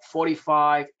got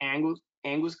 45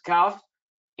 Angus calf,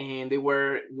 and they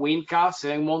were weaned calves,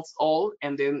 7 months old,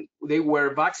 and then they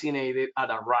were vaccinated at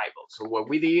arrival. So what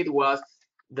we did was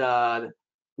that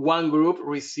one group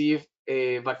received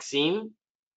a vaccine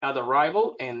at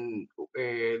arrival, and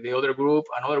another group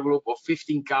of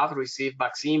 15 calves received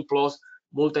vaccine plus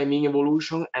multimin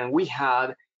evolution, and we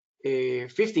had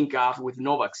 15 calves with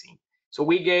no vaccine. So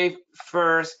we gave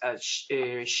first a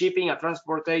shipping, a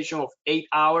transportation of 8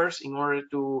 hours in order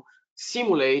to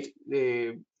simulate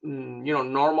the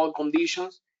normal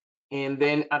conditions, and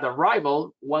then at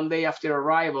arrival, 1 day after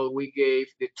arrival, we gave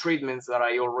the treatments that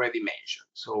I already mentioned.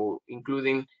 So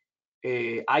including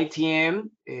ITM,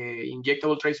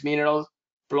 injectable trace minerals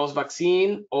plus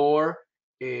vaccine, or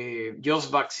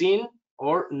just vaccine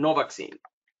or no vaccine.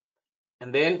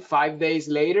 And then 5 days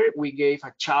later, we gave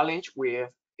a challenge with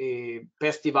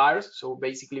pestivirus. So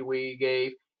basically we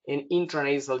gave an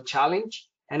intranasal challenge,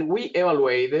 and we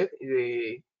evaluated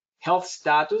the health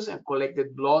status and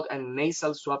collected blood and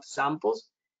nasal swab samples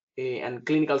and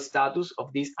clinical status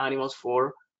of these animals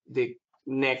for the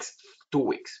next 2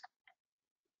 weeks.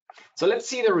 So let's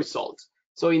see the results.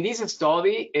 So in this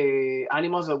study,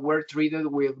 animals that were treated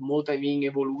with multimin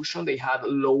evolution, they had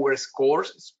lower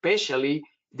scores, especially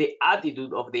the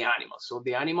attitude of the animals. So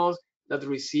the animals that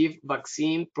received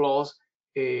vaccine plus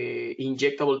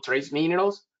injectable trace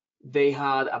minerals, they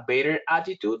had a better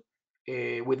attitude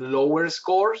with lower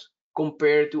scores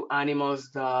compared to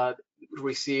animals that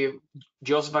received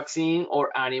just vaccine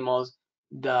or animals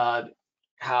that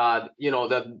had,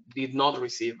 that did not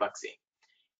receive vaccine.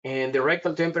 And the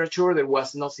rectal temperature, there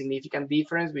was no significant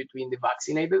difference between the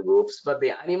vaccinated groups, but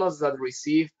the animals that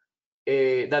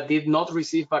that did not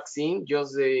receive vaccine,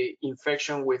 just the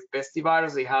infection with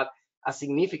pestivirus, they had a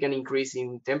significant increase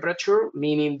in temperature,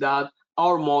 meaning that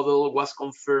our model was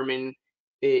confirming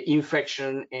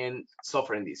infection and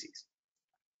suffering disease.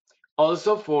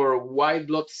 Also, for white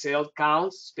blood cell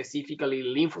counts, specifically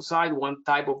lymphocyte, one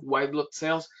type of white blood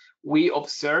cells, we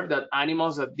observed that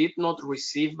animals that did not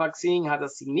receive vaccine had a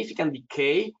significant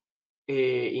decay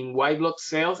in white blood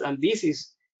cells, and this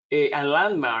is a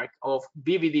landmark of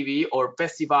BVDV or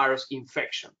pestivirus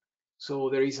infection. So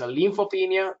there is a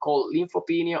lymphopenia called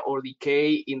lymphopenia or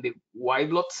decay in the white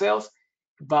blood cells,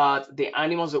 but the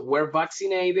animals that were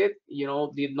vaccinated,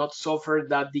 did not suffer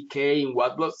that decay in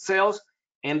white blood cells,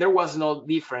 and there was no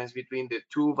difference between the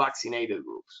two vaccinated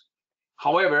groups.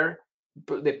 However,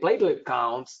 the platelet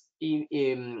counts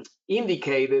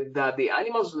indicated that the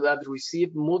animals that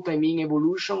received multimin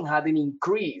evolution had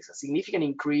a significant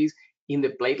increase in the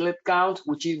platelet count,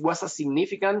 which was a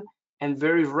significant and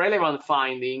very relevant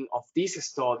finding of this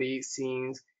study,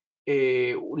 since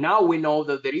now we know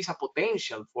that there is a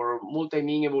potential for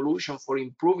multimin evolution for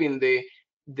improving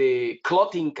the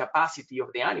clotting capacity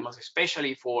of the animals,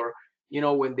 especially for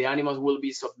when the animals will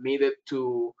be submitted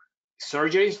to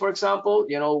surgeries, for example.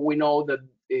 We know that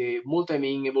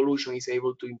multimin evolution is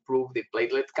able to improve the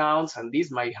platelet counts, and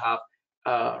this might have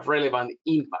a relevant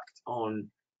impact on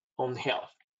health.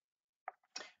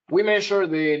 We measure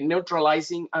the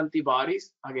neutralizing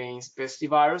antibodies against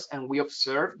pestivirus, and we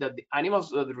observe that the animals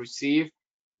that receive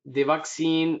the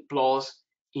vaccine plus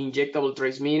injectable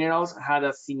trace minerals had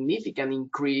a significant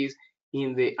increase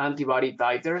in the antibody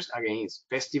titers against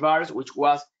pestivirus, which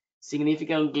was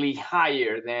significantly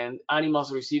higher than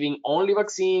animals receiving only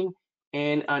vaccine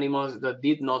and animals that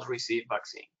did not receive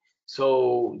vaccine.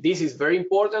 So this is very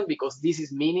important because this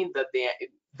is meaning that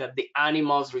the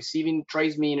animals receiving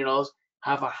trace minerals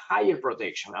have a higher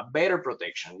protection, a better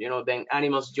protection, than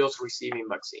animals just receiving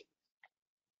vaccine.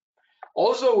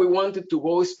 Also, we wanted to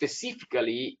go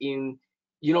specifically in,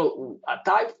 a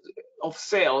type of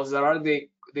cells that are the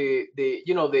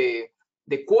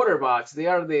quarterbacks. They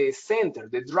are the center,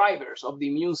 the drivers of the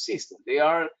immune system. They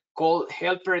are called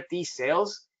helper T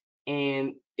cells,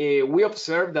 and we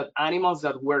observed that animals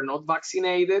that were not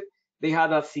vaccinated, they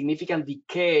had a significant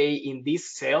decay in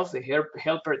these cells, the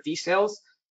helper T cells,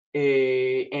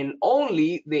 and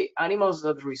only the animals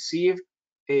that received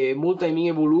multimin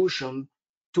evolution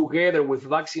together with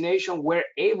vaccination were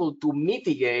able to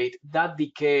mitigate that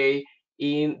decay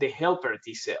in the helper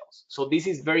T cells. So this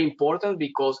is very important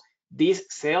because these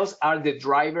cells are the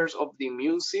drivers of the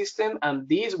immune system, and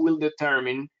this will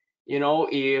determine,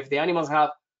 if the animals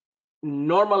have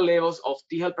normal levels of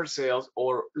T helper cells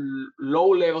or low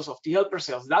levels of T helper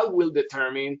cells. That will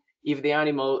determine if the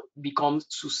animal becomes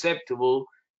susceptible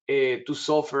to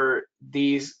suffer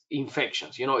these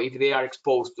infections, if they are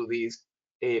exposed to these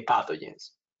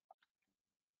pathogens.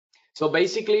 So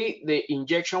basically, the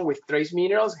injection with trace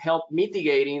minerals help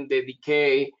mitigating the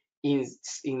decay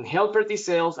in helper T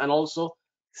cells and also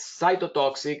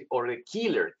cytotoxic or the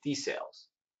killer T cells,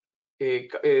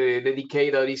 the decay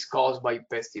that is caused by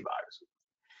pestivirus.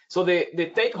 So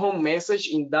the take-home message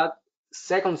in that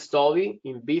second study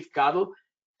in beef cattle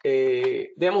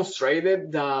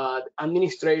demonstrated that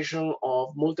administration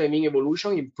of multimin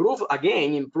evolution improved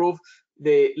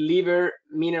the liver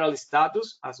mineral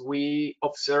status, as we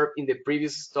observed in the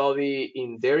previous study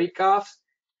in dairy calves.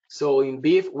 So in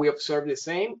beef, we observed the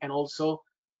same, and also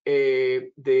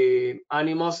the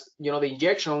animals, the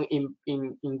injection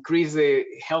increased the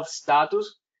health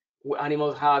status.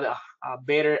 Animals had a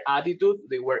better attitude,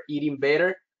 they were eating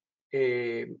better,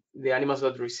 the animals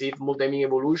that received multimin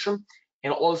evolution,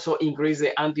 and also increase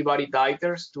the antibody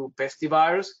titers to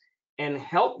pestivirus and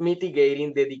help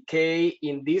mitigating the decay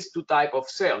in these two types of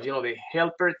cells, the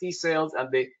helper T cells and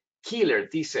the killer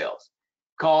T cells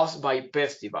caused by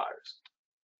pestivirus.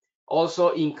 Also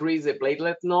increase the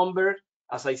platelet number.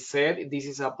 As I said, this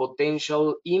is a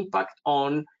potential impact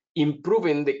on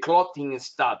improving the clotting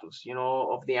status,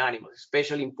 of the animals,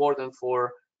 especially important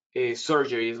for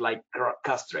surgeries like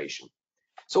castration.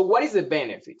 So what is the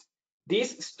benefit?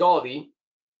 This study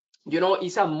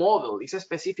it's a model, it's a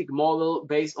specific model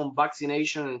based on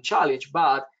vaccination and challenge,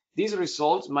 but these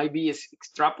results might be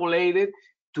extrapolated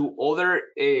to other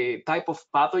type of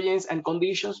pathogens and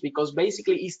conditions, because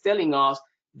basically it's telling us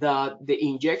that the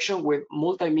injection with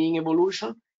multi-mean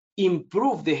evolution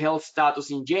improved the health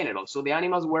status in general. So the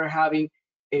animals were having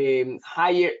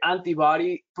higher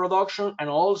antibody production, and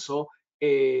also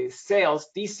cells,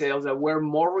 T cells, that were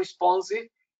more responsive,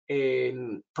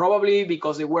 probably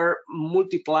because they were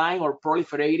multiplying or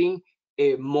proliferating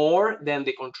more than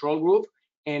the control group,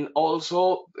 and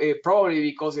also probably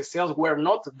because the cells were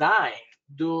not dying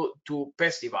due to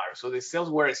pestivirus. So the cells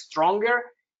were stronger,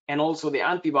 and also the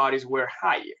antibodies were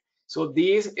higher. So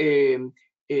this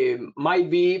might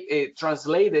be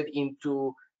translated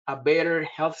into a better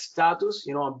health status,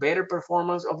 a better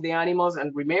performance of the animals.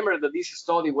 And remember that this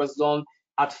study was done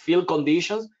at field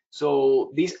conditions,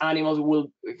 so these animals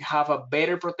will have a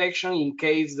better protection in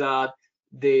case that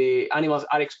the animals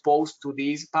are exposed to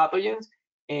these pathogens,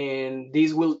 and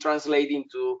this will translate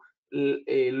into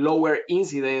a lower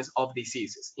incidence of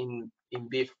diseases in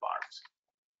beef farms.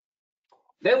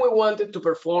 Then we wanted to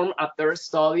perform a third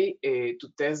study to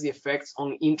test the effects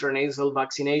on intranasal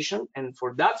vaccination. And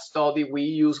for that study, we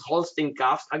use Holstein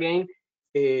calves again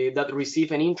that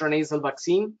receive an intranasal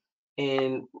vaccine.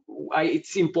 And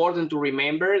it's important to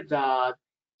remember that,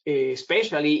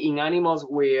 especially in animals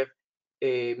with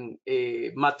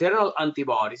maternal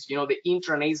antibodies, the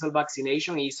intranasal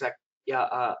vaccination is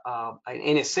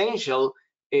an essential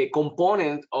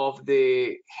component of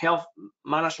the health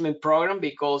management program,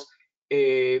 because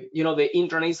the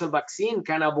intranasal vaccine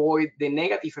can avoid the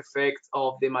negative effects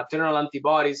of the maternal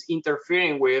antibodies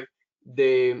interfering with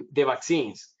the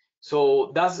vaccines.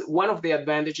 So that's one of the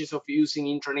advantages of using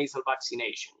intranasal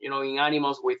vaccination, in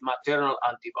animals with maternal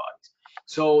antibodies.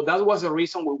 So that was the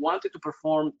reason we wanted to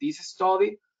perform this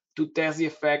study, to test the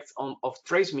effects of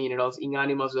trace minerals in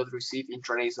animals that receive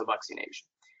intranasal vaccination.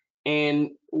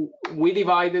 And we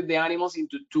divided the animals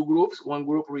into two groups. One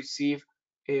group received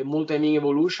multi-mean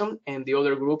evolution, and the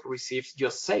other group received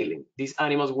just saline. These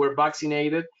animals were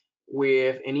vaccinated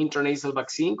with an intranasal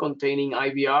vaccine containing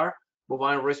IVR,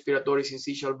 bovine respiratory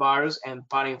syncytial virus, and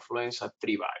parainfluenza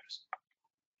 3 virus.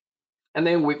 And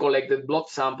then we collected blood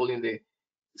sample in the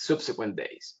subsequent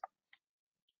days.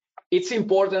 It's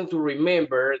important to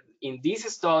remember in this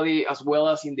study, as well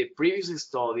as in the previous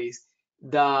studies,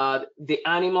 that the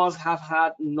animals have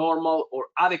had normal or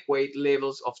adequate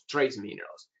levels of trace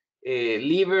minerals.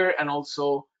 Liver and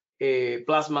also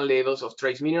plasma levels of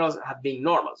trace minerals have been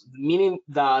normal, meaning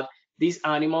that these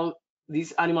animals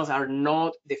are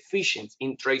not deficient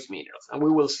in trace minerals, and we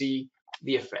will see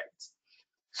the effects.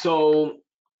 So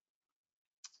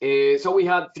we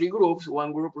had three groups.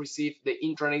 One group received the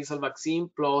intranasal vaccine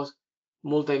plus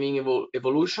multi-mean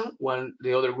evolution.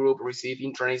 The other group received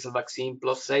intranasal vaccine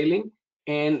plus saline,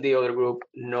 and the other group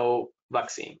no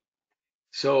vaccine.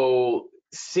 So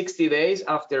 60 days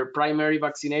after primary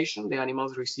vaccination, the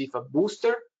animals receive a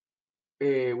booster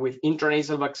with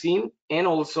intranasal vaccine, and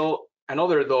also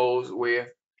another dose with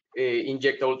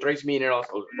injectable trace minerals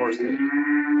or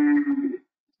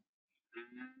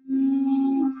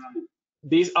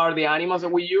these are the animals that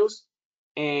we use.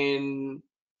 And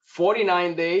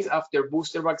 49 days after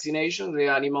booster vaccination, the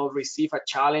animals receive a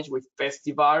challenge with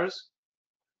pestivirus.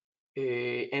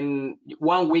 And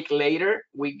 1 week later,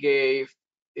 we gave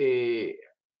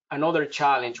another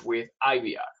challenge with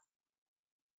IVR.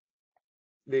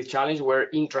 The challenge were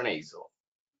intranasal.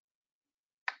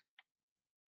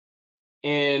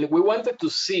 And we wanted to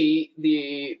see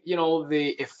the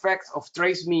effects of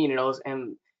trace minerals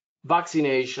and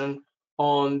vaccination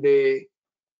on the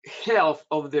health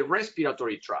of the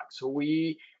respiratory tract. So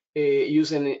we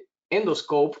use an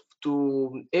endoscope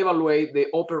to evaluate the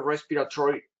upper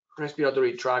respiratory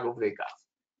tract of the calf.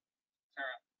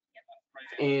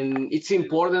 And it's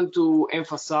important to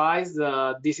emphasize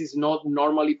that this is not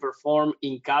normally performed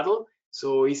in cattle.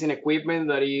 So it's an equipment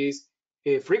that is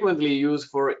frequently used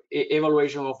for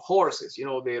evaluation of horses,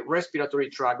 the respiratory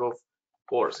tract of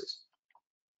horses.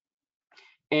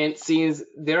 And since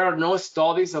there are no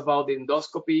studies about the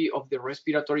endoscopy of the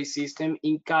respiratory system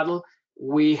in cattle,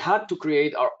 we had to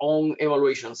create our own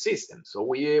evaluation system. So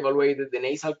we evaluated the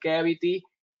nasal cavity,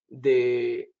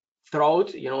 the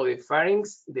throat, the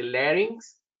pharynx, the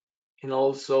larynx, and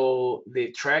also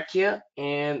the trachea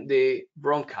and the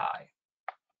bronchi.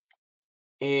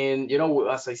 And,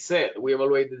 as I said, we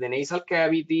evaluated the nasal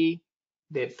cavity,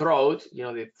 the throat,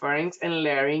 the pharynx and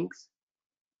larynx,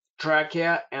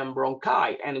 trachea and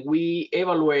bronchi, and we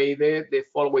evaluated the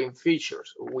following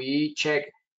features. We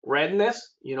check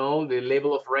redness, the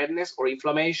level of redness or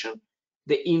inflammation.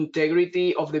 the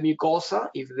integrity of the mucosa,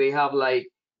 if they have like,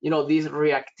 this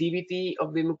reactivity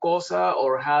of the mucosa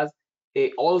or has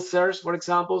ulcers, for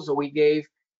example. So we gave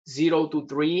 0 to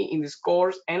 3 in the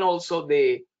scores, and also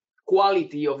the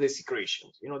quality of the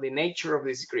secretions, the nature of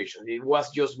the secretions. It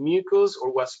was just mucus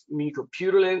or was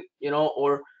mucopurulent,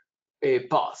 or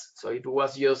pus. So it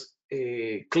was just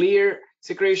clear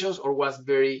secretions or was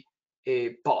very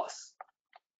pus.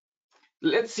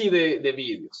 Let's see the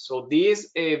video. So this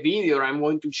video I'm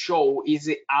going to show is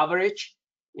the average,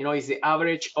 is the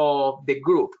average of the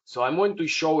group. So I'm going to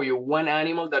show you one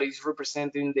animal that is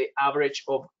representing the average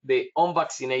of the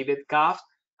unvaccinated calf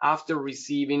after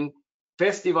receiving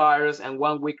pestivirus and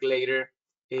 1 week later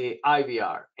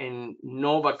IVR and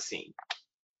no vaccine.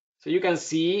 So you can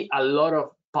see a lot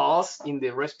of pus in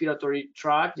the respiratory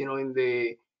tract, in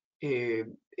the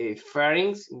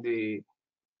pharynx, in the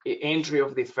entry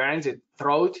of the pharynx, the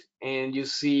throat, and you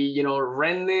see,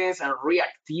 redness and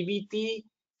reactivity,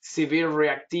 severe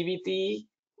reactivity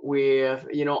with,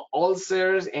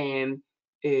 ulcers and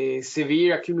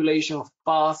severe accumulation of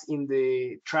pus in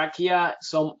the trachea,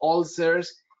 some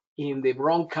ulcers in the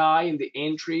bronchi, in the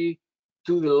entry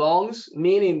to the lungs,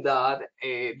 meaning that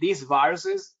these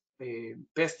viruses,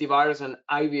 pestivirus and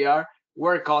IVR,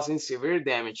 were causing severe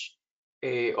damage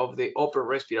of the upper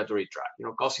respiratory tract,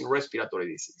 causing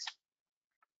respiratory disease.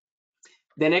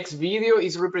 The next video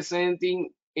is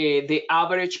representing the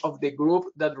average of the group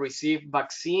that received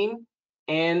vaccine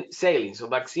and saline, so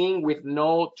vaccine with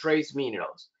no trace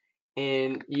minerals.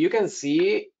 And you can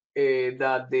see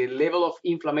that the level of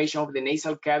inflammation of the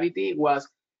nasal cavity was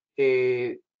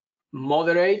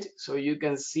moderate. So you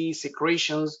can see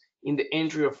secretions in the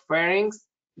entry of pharynx,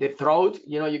 the throat,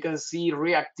 you can see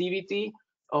reactivity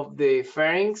of the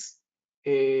pharynx.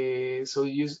 So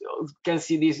you can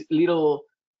see these little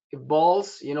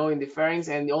balls, in the pharynx,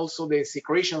 and also the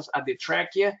secretions at the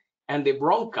trachea, and the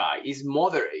bronchi is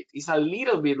moderate. It's a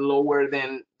little bit lower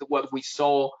than what we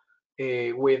saw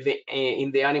with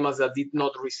in the animals that did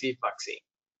not receive vaccine.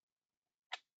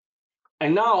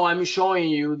 And now I'm showing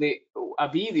you a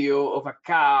video of a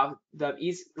calf that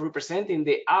is representing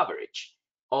the average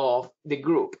of the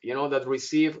group, that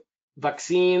received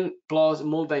vaccine plus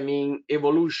multimin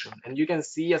evolution. And you can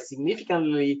see a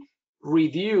significantly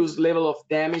reduced level of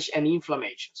damage and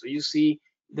inflammation. So you see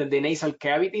that the nasal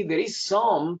cavity, there is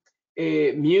some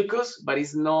mucus, but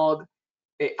it's not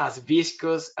as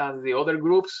viscous as the other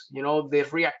groups. The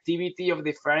reactivity of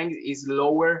the pharynx is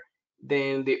lower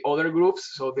than the other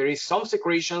groups. So there is some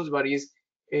secretions, but is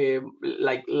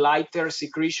like lighter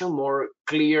secretion, more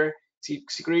clear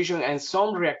secretion, and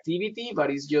some reactivity, but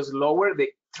it's just lower. The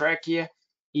trachea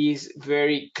is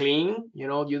very clean. You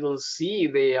don't see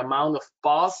the amount of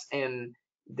pus and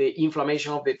the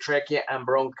inflammation of the trachea and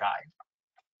bronchi.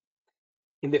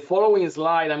 In the following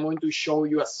slide, I'm going to show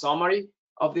you a summary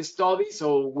of the study.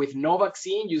 So with no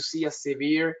vaccine, you see a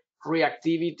severe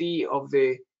reactivity of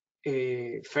the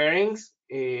pharynx.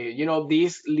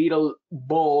 These little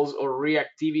balls or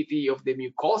reactivity of the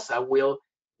mucosa will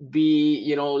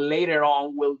be, later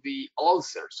on will be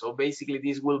ulcers. So basically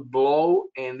this will blow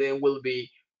and then will be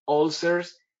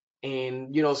ulcers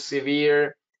and,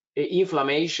 severe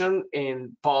inflammation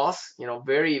and pus,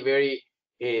 very, very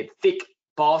thick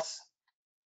pus.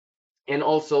 And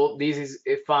also this is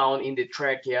found in the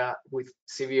trachea with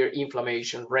severe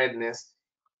inflammation, redness,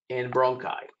 and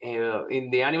bronchi.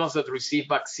 In the animals that receive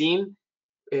vaccine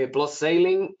plus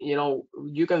saline,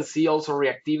 you can see also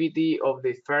reactivity of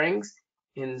the pharynx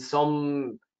in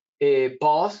some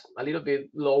pus, a little bit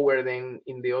lower than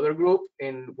in the other group,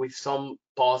 and with some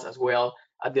pus as well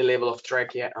at the level of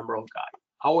trachea and bronchi.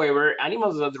 However,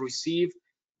 animals that receive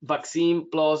vaccine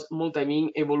plus multimin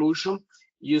evolution,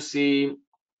 you see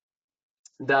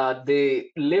that the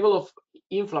level of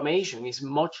inflammation is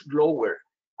much lower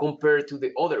compared to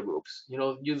the other groups.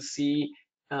 You'll see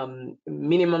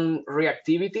minimum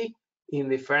reactivity in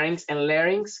the pharynx and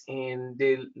larynx, and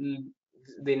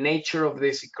the nature of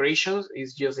the secretions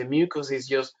is just the mucus, is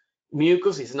just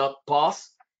mucus, is not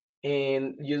pus,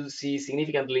 and you'll see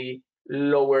significantly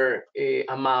lower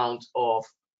amount of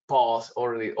pus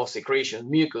or secretion,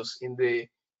 mucus in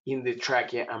the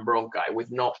trachea and bronchi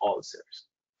with no ulcers.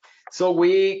 So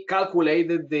we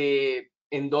calculated the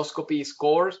endoscopy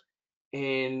scores,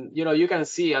 and you can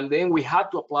see, and then we had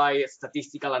to apply a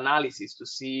statistical analysis to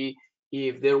see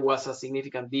if there was a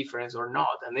significant difference or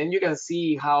not. And then you can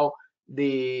see how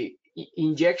the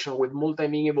injection with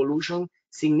multimin evolution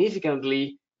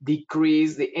significantly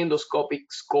decreased the endoscopic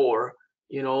score,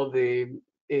 meaning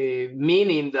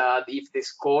that if the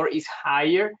score is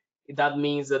higher, that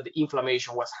means that the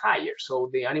inflammation was higher. So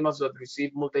the animals that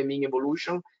received multimin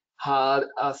evolution had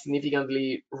a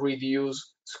significantly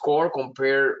reduced score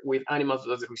compared with animals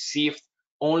that received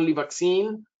only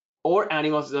vaccine or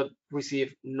animals that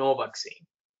received no vaccine.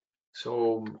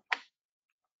 So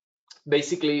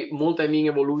basically, multi-mean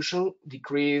evolution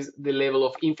decreased the level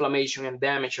of inflammation and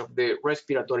damage of the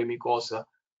respiratory mucosa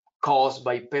caused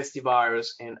by pestivirus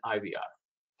and IVR.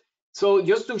 So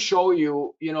just to show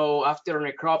you, after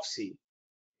necropsy,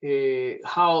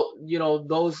 how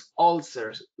those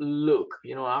ulcers look,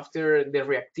 after the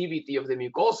reactivity of the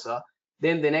mucosa,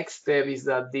 then the next step is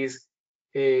that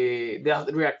that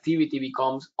reactivity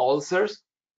becomes ulcers,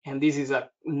 and this is a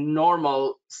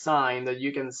normal sign that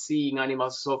you can see in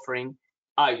animals suffering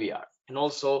IVR, and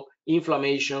also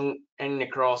inflammation and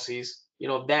necrosis,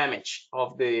 damage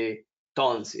of the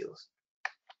tonsils.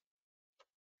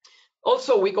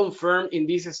 Also, we confirmed in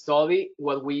this study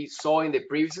what we saw in the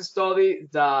previous study,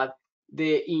 that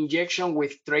the injection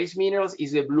with trace minerals,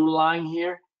 is the blue line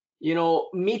here,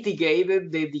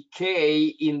 mitigated the decay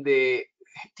in the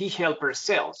T helper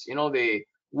cells, the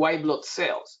white blood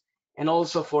cells. And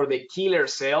also for the killer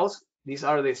cells, these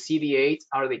are the CD8,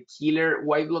 are the killer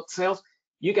white blood cells.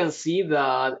 You can see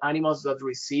that animals that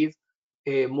received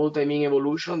multi-mean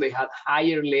evolution, they had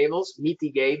higher levels,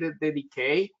 mitigated the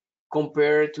decay,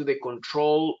 compared to the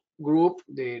control group,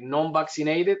 the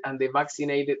non-vaccinated and the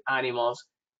vaccinated animals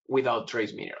without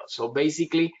trace minerals. So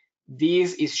basically,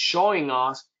 this is showing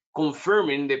us,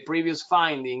 confirming the previous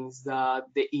findings, that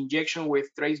the injection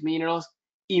with trace minerals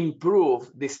improve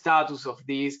the status of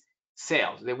these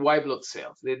cells, the white blood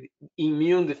cells, the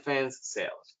immune defense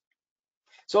cells.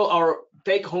 So our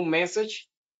take-home message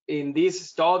in this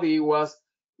study was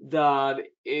that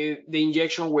the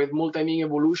injection with multi-mean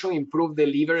evolution improved the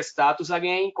liver status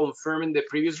again, confirming the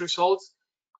previous results,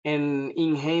 and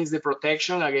enhanced the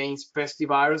protection against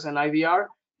pestivirus and IVR,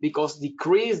 because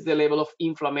decreased the level of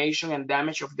inflammation and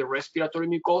damage of the respiratory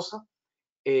mucosa,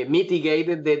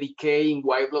 mitigated the decay in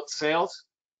white blood cells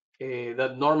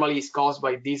that normally is caused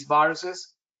by these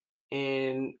viruses.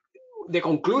 And the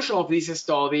conclusion of this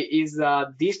study is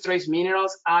that these trace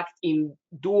minerals act in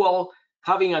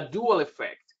having a dual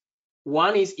effect.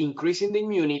 One is increasing the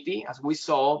immunity, as we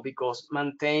saw, because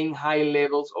maintain high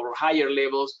levels or higher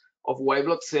levels of white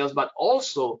blood cells, but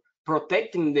also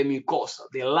protecting the mucosa,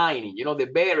 the lining, the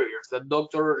barriers that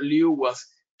Dr. Liu was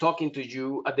talking to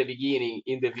you at the beginning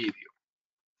in the video.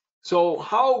 So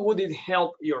how would it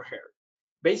help your hair?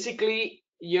 Basically,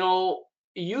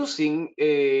 using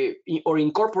or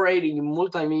incorporating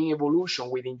multi-mean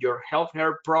evolution within your health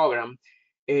hair program,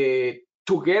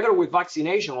 together with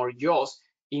vaccination, or just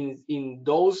in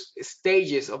those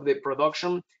stages of the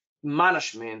production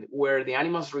management where the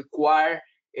animals require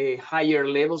higher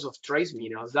levels of trace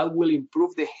minerals, that will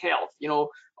improve the health,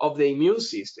 of the immune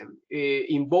system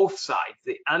in both sides,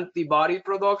 the antibody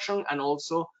production and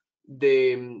also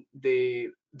the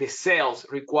cells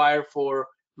required for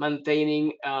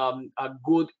maintaining a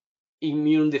good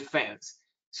immune defense.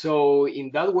 So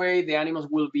in that way, the animals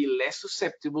will be less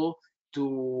susceptible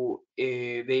to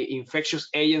the infectious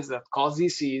agents that cause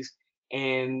disease,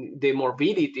 and the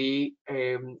morbidity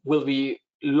will be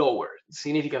lower,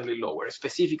 significantly lower,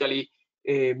 specifically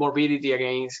morbidity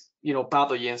against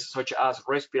pathogens such as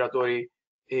respiratory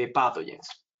pathogens.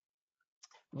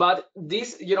 But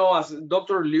this, as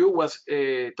Dr. Liu was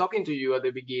talking to you at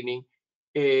the beginning,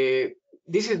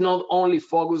 this is not only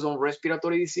focused on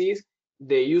respiratory disease.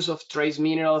 The use of trace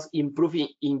minerals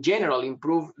in general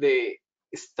improve the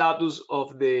status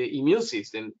of the immune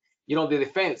system, the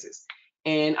defenses.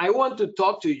 And I want to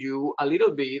talk to you a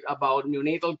little bit about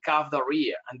neonatal calf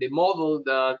diarrhea and the model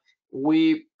that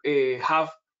we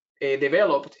have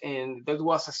developed, and that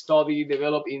was a study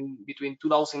developed in between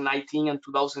 2019 and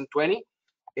 2020.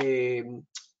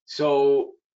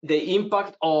 So the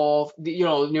impact of the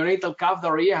neonatal calf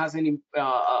diarrhea has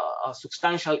a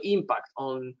substantial impact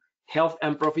on health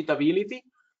and profitability,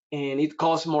 and it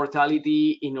causes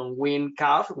mortality in unweaned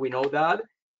calf. We know that,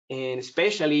 and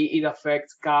especially it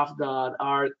affects calves that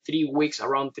are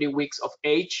around 3 weeks of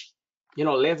age,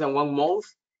 less than 1 month.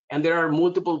 And there are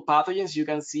multiple pathogens you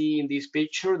can see in this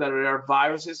picture, that there are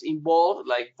viruses involved,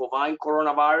 like bovine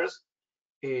coronavirus,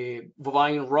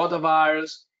 bovine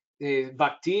rotavirus,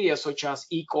 bacteria such as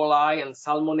E. coli and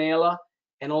Salmonella,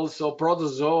 and also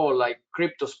protozoa like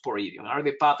Cryptosporidium are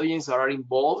the pathogens that are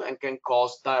involved and can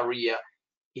cause diarrhea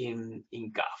in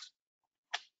calves.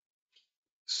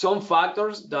 Some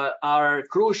factors that are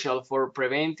crucial for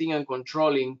preventing and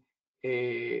controlling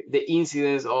the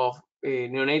incidence of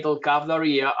neonatal calf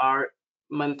diarrhea are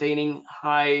maintaining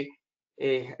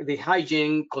the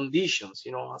hygiene conditions,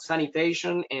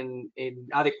 sanitation and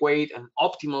adequate and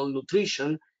optimal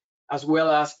nutrition, as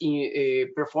well as in,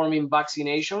 performing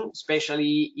vaccination,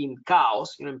 especially in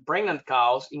cows, in pregnant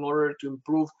cows, in order to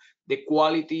improve the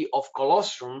quality of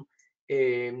colostrum.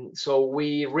 So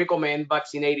we recommend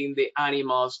vaccinating the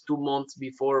animals 2 months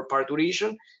before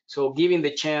parturition, so giving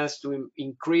the chance to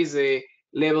increase the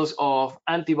levels of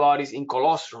antibodies in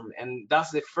colostrum, and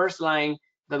that's the first line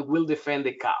that will defend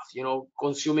the calf,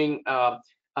 consuming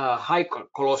high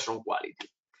colostrum quality.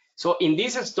 So in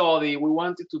this study, we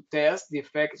wanted to test the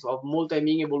effects of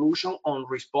multimin evolution on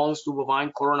response to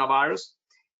bovine coronavirus.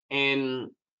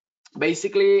 And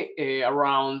basically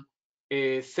around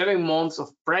 7 months of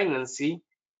pregnancy,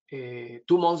 2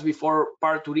 months before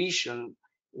parturition,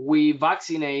 we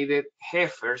vaccinated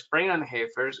heifers, pregnant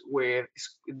heifers, with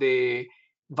the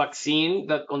vaccine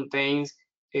that contains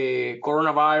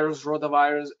coronavirus,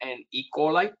 rotavirus, and E.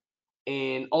 coli.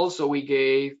 And also we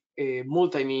gave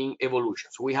multimin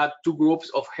evolution. So we had 2 groups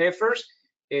of heifers.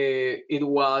 It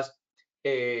was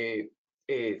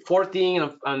 14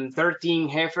 and 13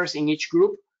 heifers in each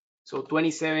group, so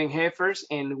 27 heifers,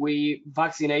 and we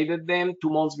vaccinated them 2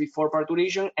 months before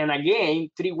parturition. And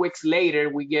again, 3 weeks later,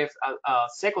 we gave a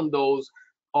second dose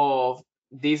of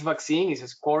this vaccine. It's a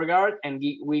ScoreGuard, and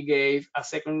we gave a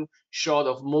second shot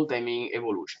of multimin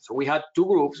evolution. So we had 2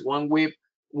 groups, one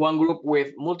group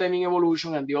with multimin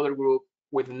evolution and the other group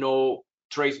with no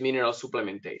trace mineral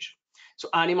supplementation. So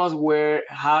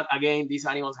these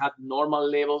animals had normal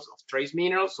levels of trace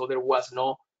minerals, so there was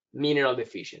no mineral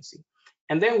deficiency.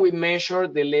 And then we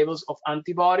measured the levels of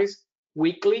antibodies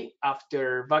weekly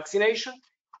after vaccination,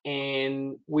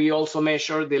 and we also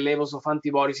measured the levels of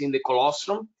antibodies in the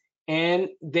colostrum, and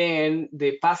then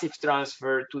the passive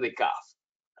transfer to the calf.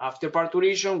 After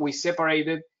parturition, we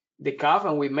separated the calf,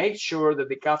 and we made sure that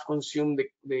the calf consumed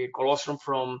the colostrum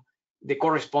from the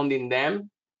corresponding dam,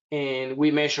 and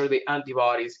we measure the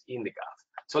antibodies in the calf.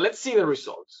 So let's see the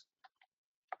results.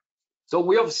 So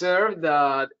we observed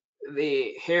that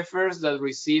the heifers that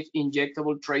received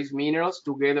injectable trace minerals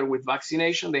together with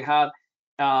vaccination, they had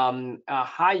a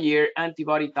higher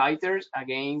antibody titers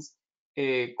against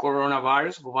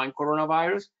coronavirus, bovine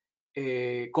coronavirus,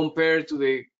 compared to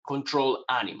the control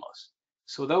animals.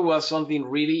 So that was something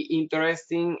really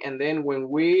interesting. And then when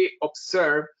we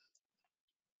observe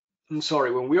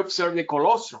the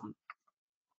colostrum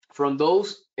from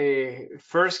those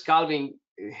first calving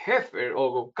heifer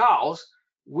or cows,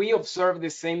 we observed the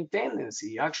same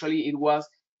tendency. Actually, it was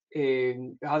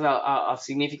has a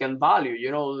significant value,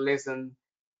 less than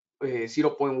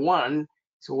 0.1.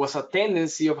 So it was a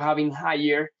tendency of having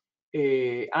higher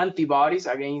antibodies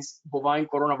against bovine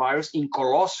coronavirus in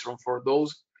colostrum for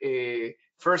those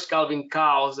first calving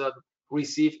cows that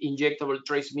received injectable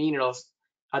trace minerals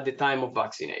at the time of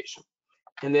vaccination.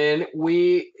 And then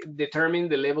we determined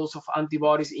the levels of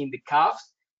antibodies in the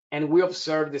calves, and we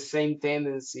observed the same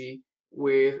tendency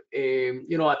with a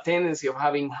tendency of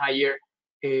having higher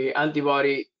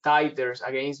antibody titers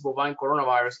against bovine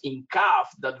coronavirus in calf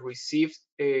that received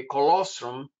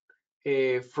colostrum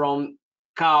from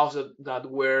cows that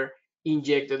were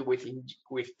injected with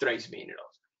trace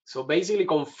minerals. So basically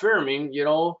confirming,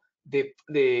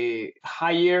 the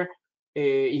higher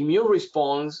immune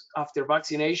response after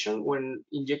vaccination when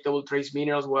injectable trace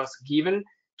minerals was given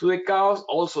to the cows,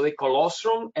 also the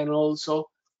colostrum, and also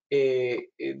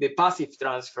the passive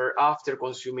transfer after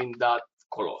consuming that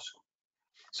colostrum.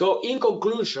 So in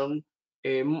conclusion,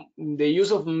 the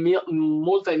use of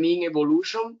multimin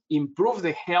evolution improved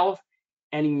the health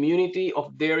and immunity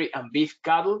of dairy and beef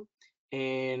cattle,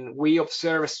 and we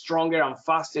observe a stronger and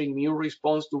faster immune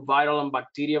response to viral and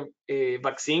bacterial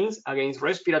vaccines against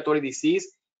respiratory disease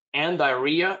and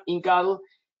diarrhea in cattle.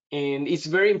 And it's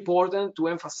very important to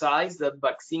emphasize that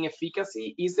vaccine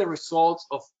efficacy is the result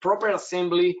of proper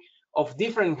assembly of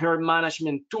different herd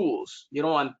management tools,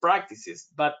 and practices,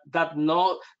 but that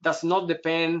does not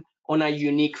depend on a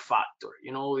unique factor.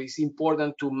 It's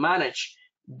important to manage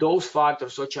those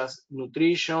factors such as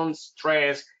nutrition,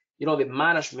 stress, the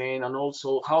management, and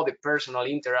also how the personnel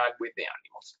interact with the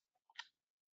animals.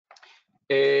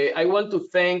 I want to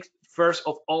thank first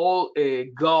of all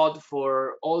God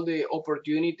for all the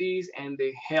opportunities and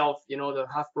the help that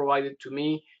have provided to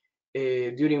me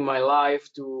during my life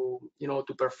to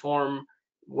perform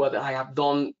what I have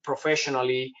done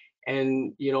professionally,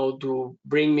 and to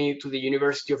bring me to the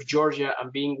University of Georgia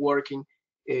and being working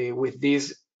with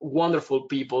these wonderful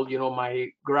people, my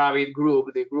GRAVID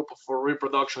group, the group for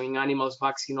reproduction in animals,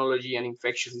 vaccinology, and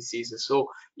infectious diseases.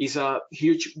 So it's a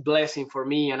huge blessing for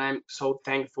me, and I'm so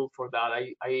thankful for that.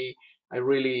 I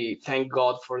really thank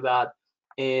God for that.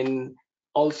 And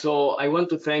also I want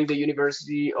to thank the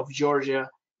University of Georgia,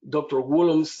 Dr.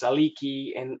 Woolum,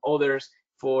 Saliki, and others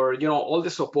for all the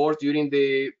support during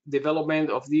the development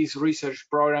of this research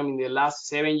program in the last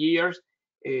 7 years.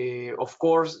 Of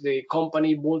course, the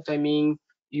company Multimin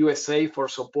USA for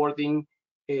supporting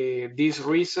this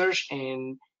research,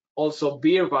 and also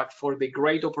Beerback for the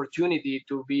great opportunity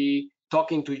to be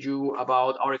talking to you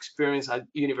about our experience at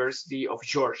University of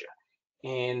Georgia,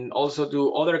 and also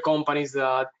to other companies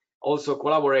that also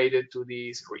collaborated to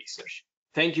this research.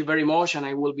 Thank you very much, and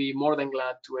I will be more than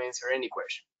glad to answer any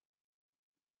question.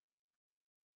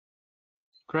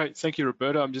 Great, thank you,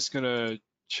 Roberto. I'm just going to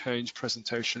change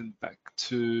presentation back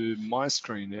to my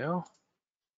screen now.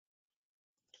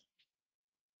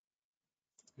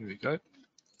 Here we go.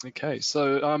 Okay,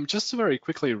 so just to very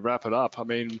quickly wrap it up, I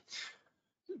mean,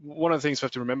 one of the things we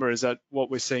have to remember is that what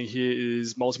we're seeing here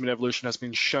is Multimin evolution has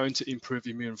been shown to improve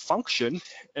immune function,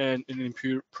 and an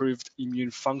improved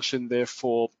immune function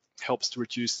therefore helps to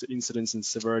reduce the incidence and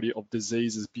severity of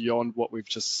diseases beyond what we've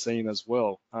just seen as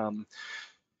well.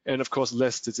 And of course,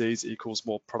 less disease equals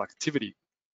more productivity.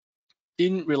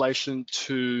 In relation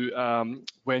to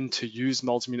when to use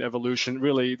Multimin evolution,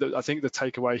 really, I think the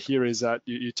takeaway here is that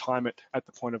you time it at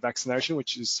the point of vaccination,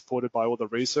 which is supported by all the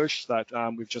research that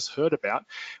we've just heard about.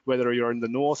 Whether you're in the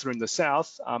north or in the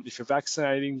south, if you're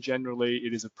vaccinating, generally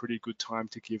it is a pretty good time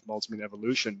to give Multimin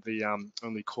evolution. The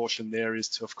only caution there is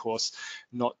to, of course,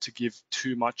 not to give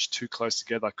too much too close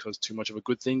together, because too much of a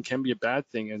good thing can be a bad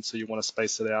thing, and so you want to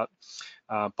space it out.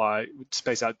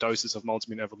 Space out doses of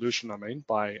Multimin evolution,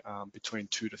 by between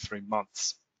 2 to 3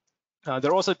 months.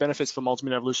 There are also benefits for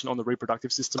Multimin evolution on the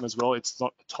reproductive system as well. It's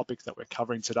not a topic that we're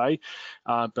covering today,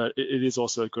 but it is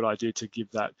also a good idea to give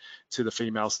that to the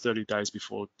females 30 days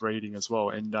before breeding as well.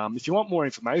 And if you want more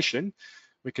information,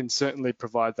 we can certainly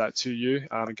provide that to you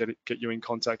and get you in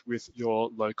contact with your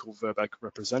local Virbac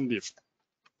representative.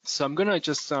 So I'm going to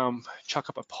just chuck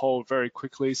up a poll very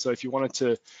quickly. So if you wanted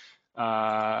to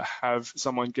have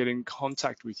someone get in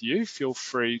contact with you, feel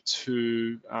free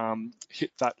to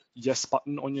hit that yes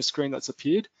button on your screen that's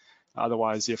appeared.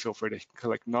 Otherwise, yeah, feel free to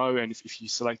click no. And if you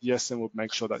select yes, then we'll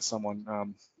make sure that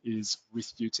someone is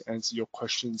with you to answer your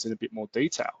questions in a bit more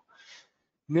detail.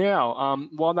 Now,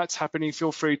 while that's happening,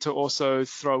 feel free to also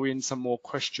throw in some more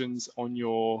questions on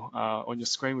your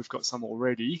screen. We've got some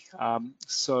already.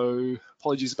 So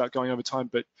apologies about going over time,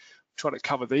 but try to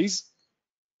cover these.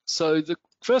 So the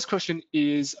first question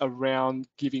is around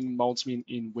giving Multimin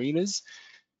in weaners.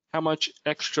 How much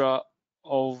extra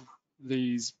of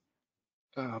these,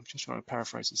 I'm just trying to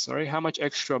paraphrase this, sorry. How much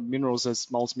extra minerals does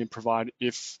Multimin provide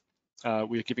if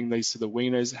we're giving these to the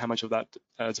weaners? How much of that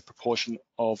as a proportion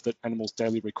of the animal's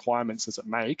daily requirements does it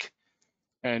make?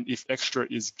 And if extra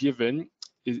is given,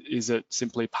 is it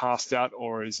simply passed out,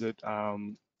 or is it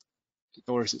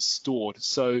stored?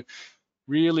 So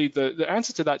really, the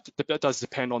answer to that does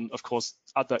depend on, of course,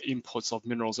 other inputs of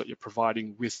minerals that you're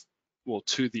providing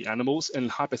to the animals. And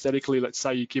hypothetically, let's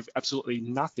say you give absolutely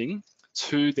nothing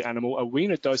to the animal. A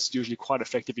weaner dose is usually quite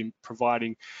effective in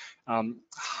providing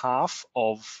half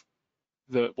of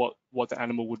what the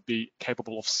animal would be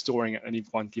capable of storing at any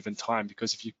one given time.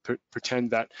 Because if you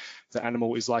pretend that the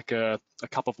animal is like a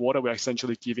cup of water, we're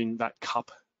essentially giving that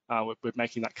cup, we're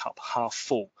making that cup half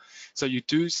full. So you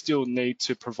do still need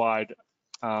to provide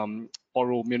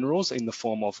oral minerals in the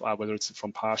form of whether it's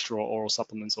from pasture or oral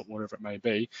supplements or whatever it may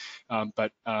be,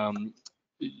 but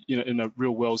in a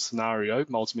real world scenario,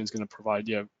 Multimin is going to provide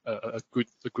a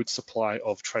good supply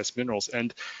of trace minerals.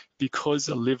 And because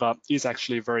the liver is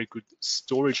actually a very good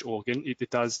storage organ, it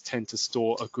does tend to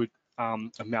store a good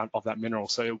amount of that mineral,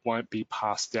 so it won't be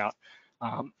passed out.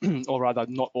 Or rather,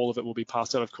 not all of it will be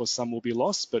passed out. Of course, some will be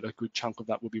lost, but a good chunk of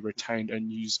that will be retained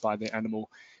and used by the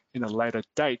animal in a later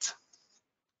date.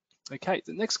 Okay,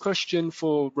 the next question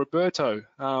for Roberto.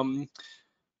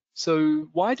 So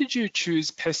why did you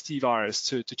choose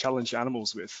pestivirus to challenge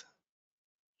animals with?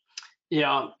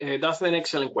 Yeah, that's an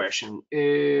excellent question.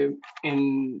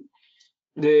 And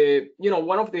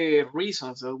one of the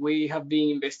reasons that we have been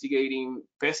investigating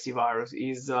pestivirus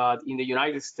is that in the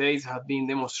United States have been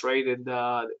demonstrated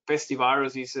that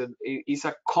pestivirus is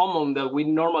a common that we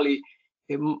normally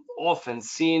often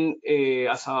seen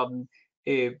as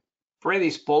a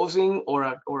predisposing or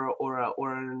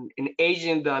an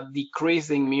agent that decreases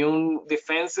the immune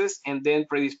defenses and then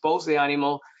predispose the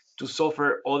animal to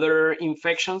suffer other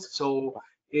infections. So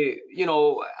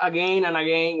again and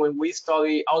again, when we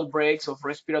study outbreaks of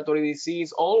respiratory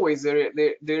disease, always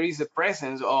there is a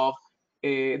presence of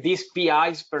these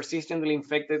PIs, persistently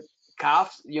infected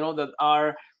calves, that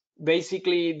are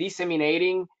basically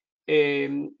disseminating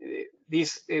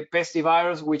these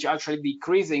pestivirus, which actually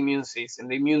decrease the immune system,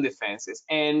 the immune defenses.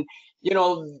 And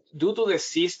due to the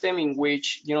system in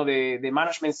which, the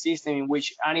management system in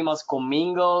which animals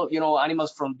commingle,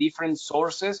 animals from different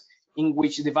sources, in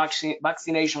which the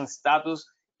vaccination status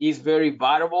is very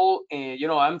variable.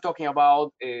 I'm talking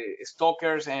about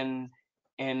stockers and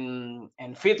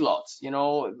feedlots.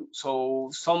 So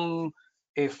some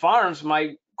farms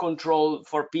might control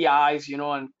for PIs,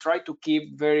 and try to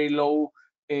keep very low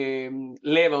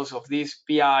levels of these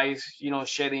PIs,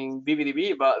 shedding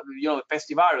BVDB, but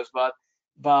pestivirus,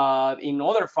 but in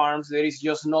other farms there is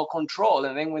just no control.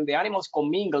 And then when the animals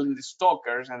commingle in the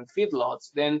stockers and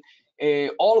feedlots, then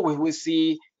always we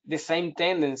see the same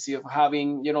tendency of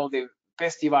having, the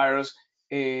pestivirus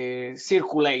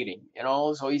circulating.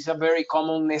 So it's a very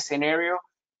common scenario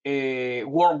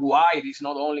worldwide. It's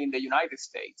not only in the United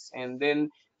States. And then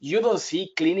you don't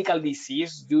see clinical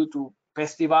disease due to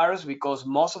pestivirus, because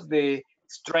most of the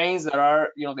strains that are,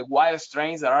 the wild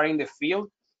strains that are in the field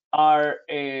are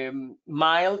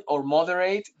mild or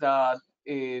moderate, that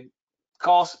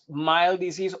cause mild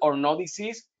disease or no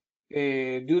disease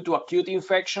due to acute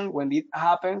infection when it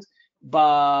happens.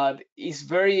 But it's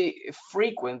very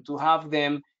frequent to have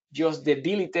them just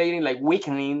debilitating, like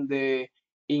weakening the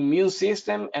immune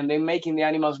system, and then making the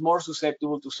animals more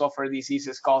susceptible to suffer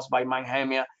diseases caused by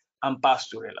Mannheimia and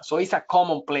Pasturella. So it's a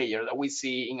common player that we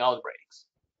see in outbreaks.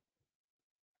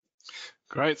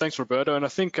 Great, thanks, Roberto. And I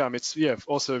think it's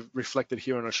also reflected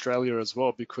here in Australia as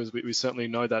well, because we certainly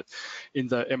know that in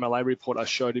the MLA report I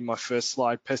showed in my first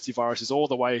slide, pestivirus is all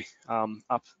the way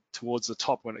up towards the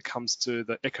top when it comes to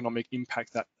the economic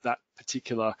impact that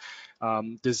particular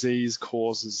disease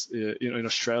causes in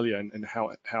Australia, and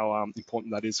how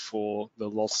important that is for the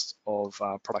loss of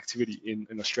productivity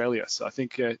in Australia. So I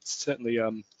think it's certainly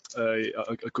a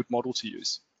good model to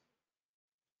use.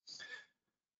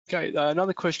 Okay,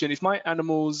 another question. If my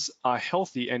animals are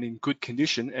healthy and in good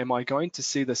condition, am I going to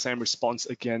see the same response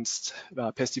against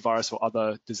pestivirus or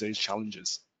other disease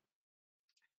challenges?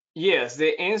 Yes,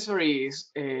 the answer is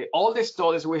all the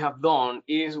studies we have done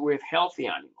is with healthy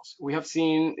animals. We have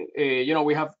seen,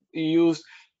 we have used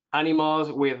animals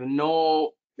with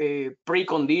no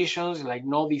preconditions, like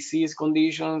no disease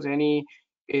conditions. Any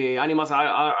animals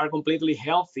are completely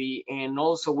healthy, and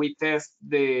also we test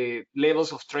the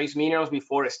levels of trace minerals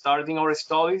before starting our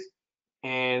studies.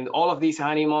 And all of these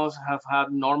animals have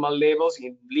had normal levels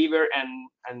in liver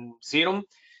and serum.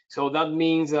 So that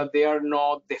means that they are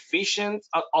not deficient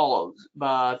at all,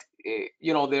 but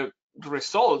the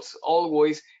results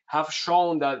always have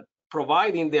shown that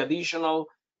providing the additional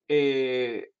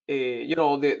the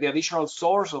additional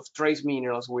source of trace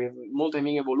minerals with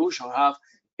Multimin evolution have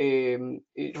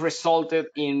it resulted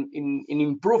in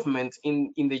improvement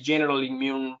in the general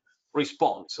immune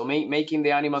response. So making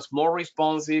the animals more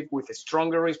responsive, with a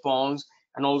stronger response,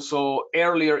 and also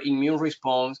earlier immune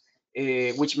response,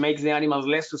 which makes the animals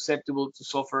less susceptible to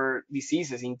suffer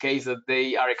diseases in case that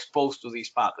they are exposed to these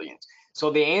pathogens.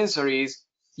 So the answer is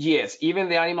yes, even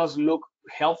the animals look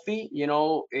healthy,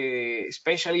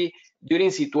 especially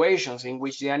during situations in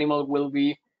which the animal will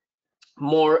be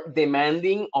more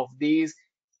demanding of these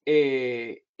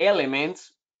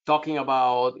elements, talking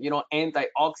about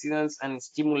antioxidants and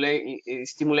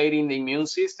stimulating the immune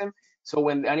system. So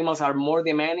when the animals are more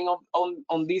demanding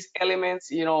on these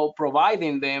elements,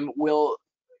 providing them will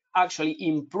actually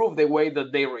improve the way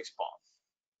that they respond.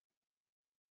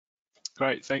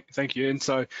 Great, thank you. And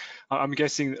so I'm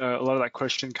guessing a lot of that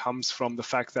question comes from the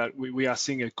fact that we are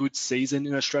seeing a good season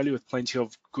in Australia with plenty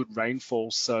of good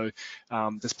rainfall. So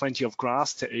there's plenty of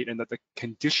grass to eat, and that the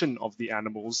condition of the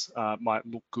animals might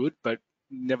look good, but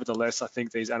nevertheless, I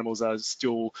think these animals are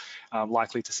still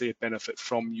likely to see a benefit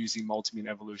from using Multimin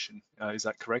evolution. Is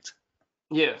that correct?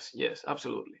 Yes,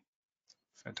 absolutely.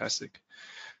 Fantastic.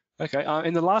 Okay,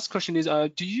 and the last question is, are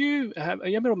you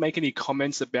able to make any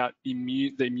comments about the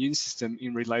immune system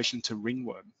in relation to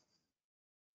ringworm?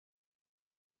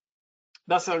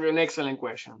 That's an excellent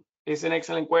question. It's an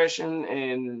excellent question,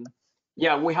 and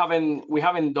yeah, we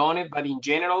haven't done it, but in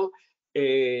general,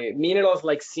 minerals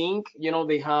like zinc,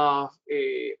 they have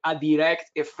a direct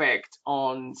effect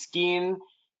on skin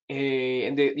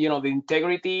and the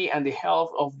integrity and the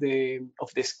health of the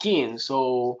skin.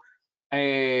 So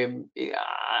I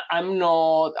have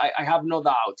no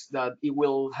doubt that it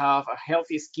will have a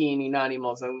healthy skin in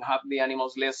animals and have the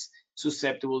animals less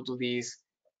susceptible to these,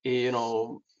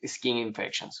 skin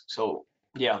infections. So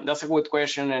yeah, that's a good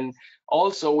question. And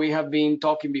also we have been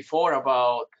talking before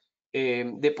about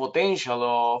the potential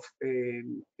of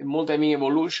Multimin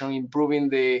evolution improving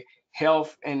the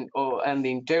health and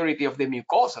the integrity of the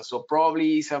mucosa. So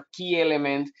probably it's a key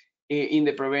element in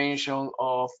the prevention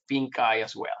of pink eye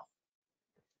as well.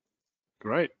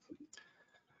 Great.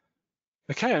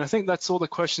 Okay, and I think that's all the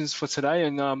questions for today.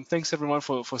 And thanks everyone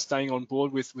for staying on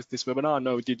board with this webinar. I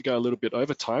know we did go a little bit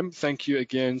over time. Thank you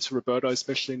again to Roberto,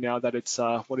 especially now that it's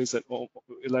what is it,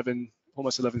 11,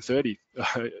 almost 11:30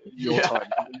 your time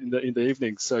in the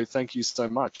evening. So thank you so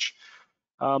much.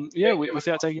 Yeah,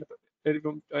 without taking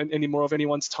any more of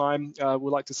anyone's time,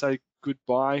 we'd like to say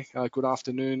goodbye, good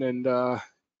afternoon, and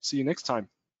see you next time.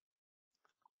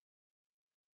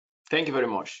 Thank you very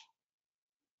much.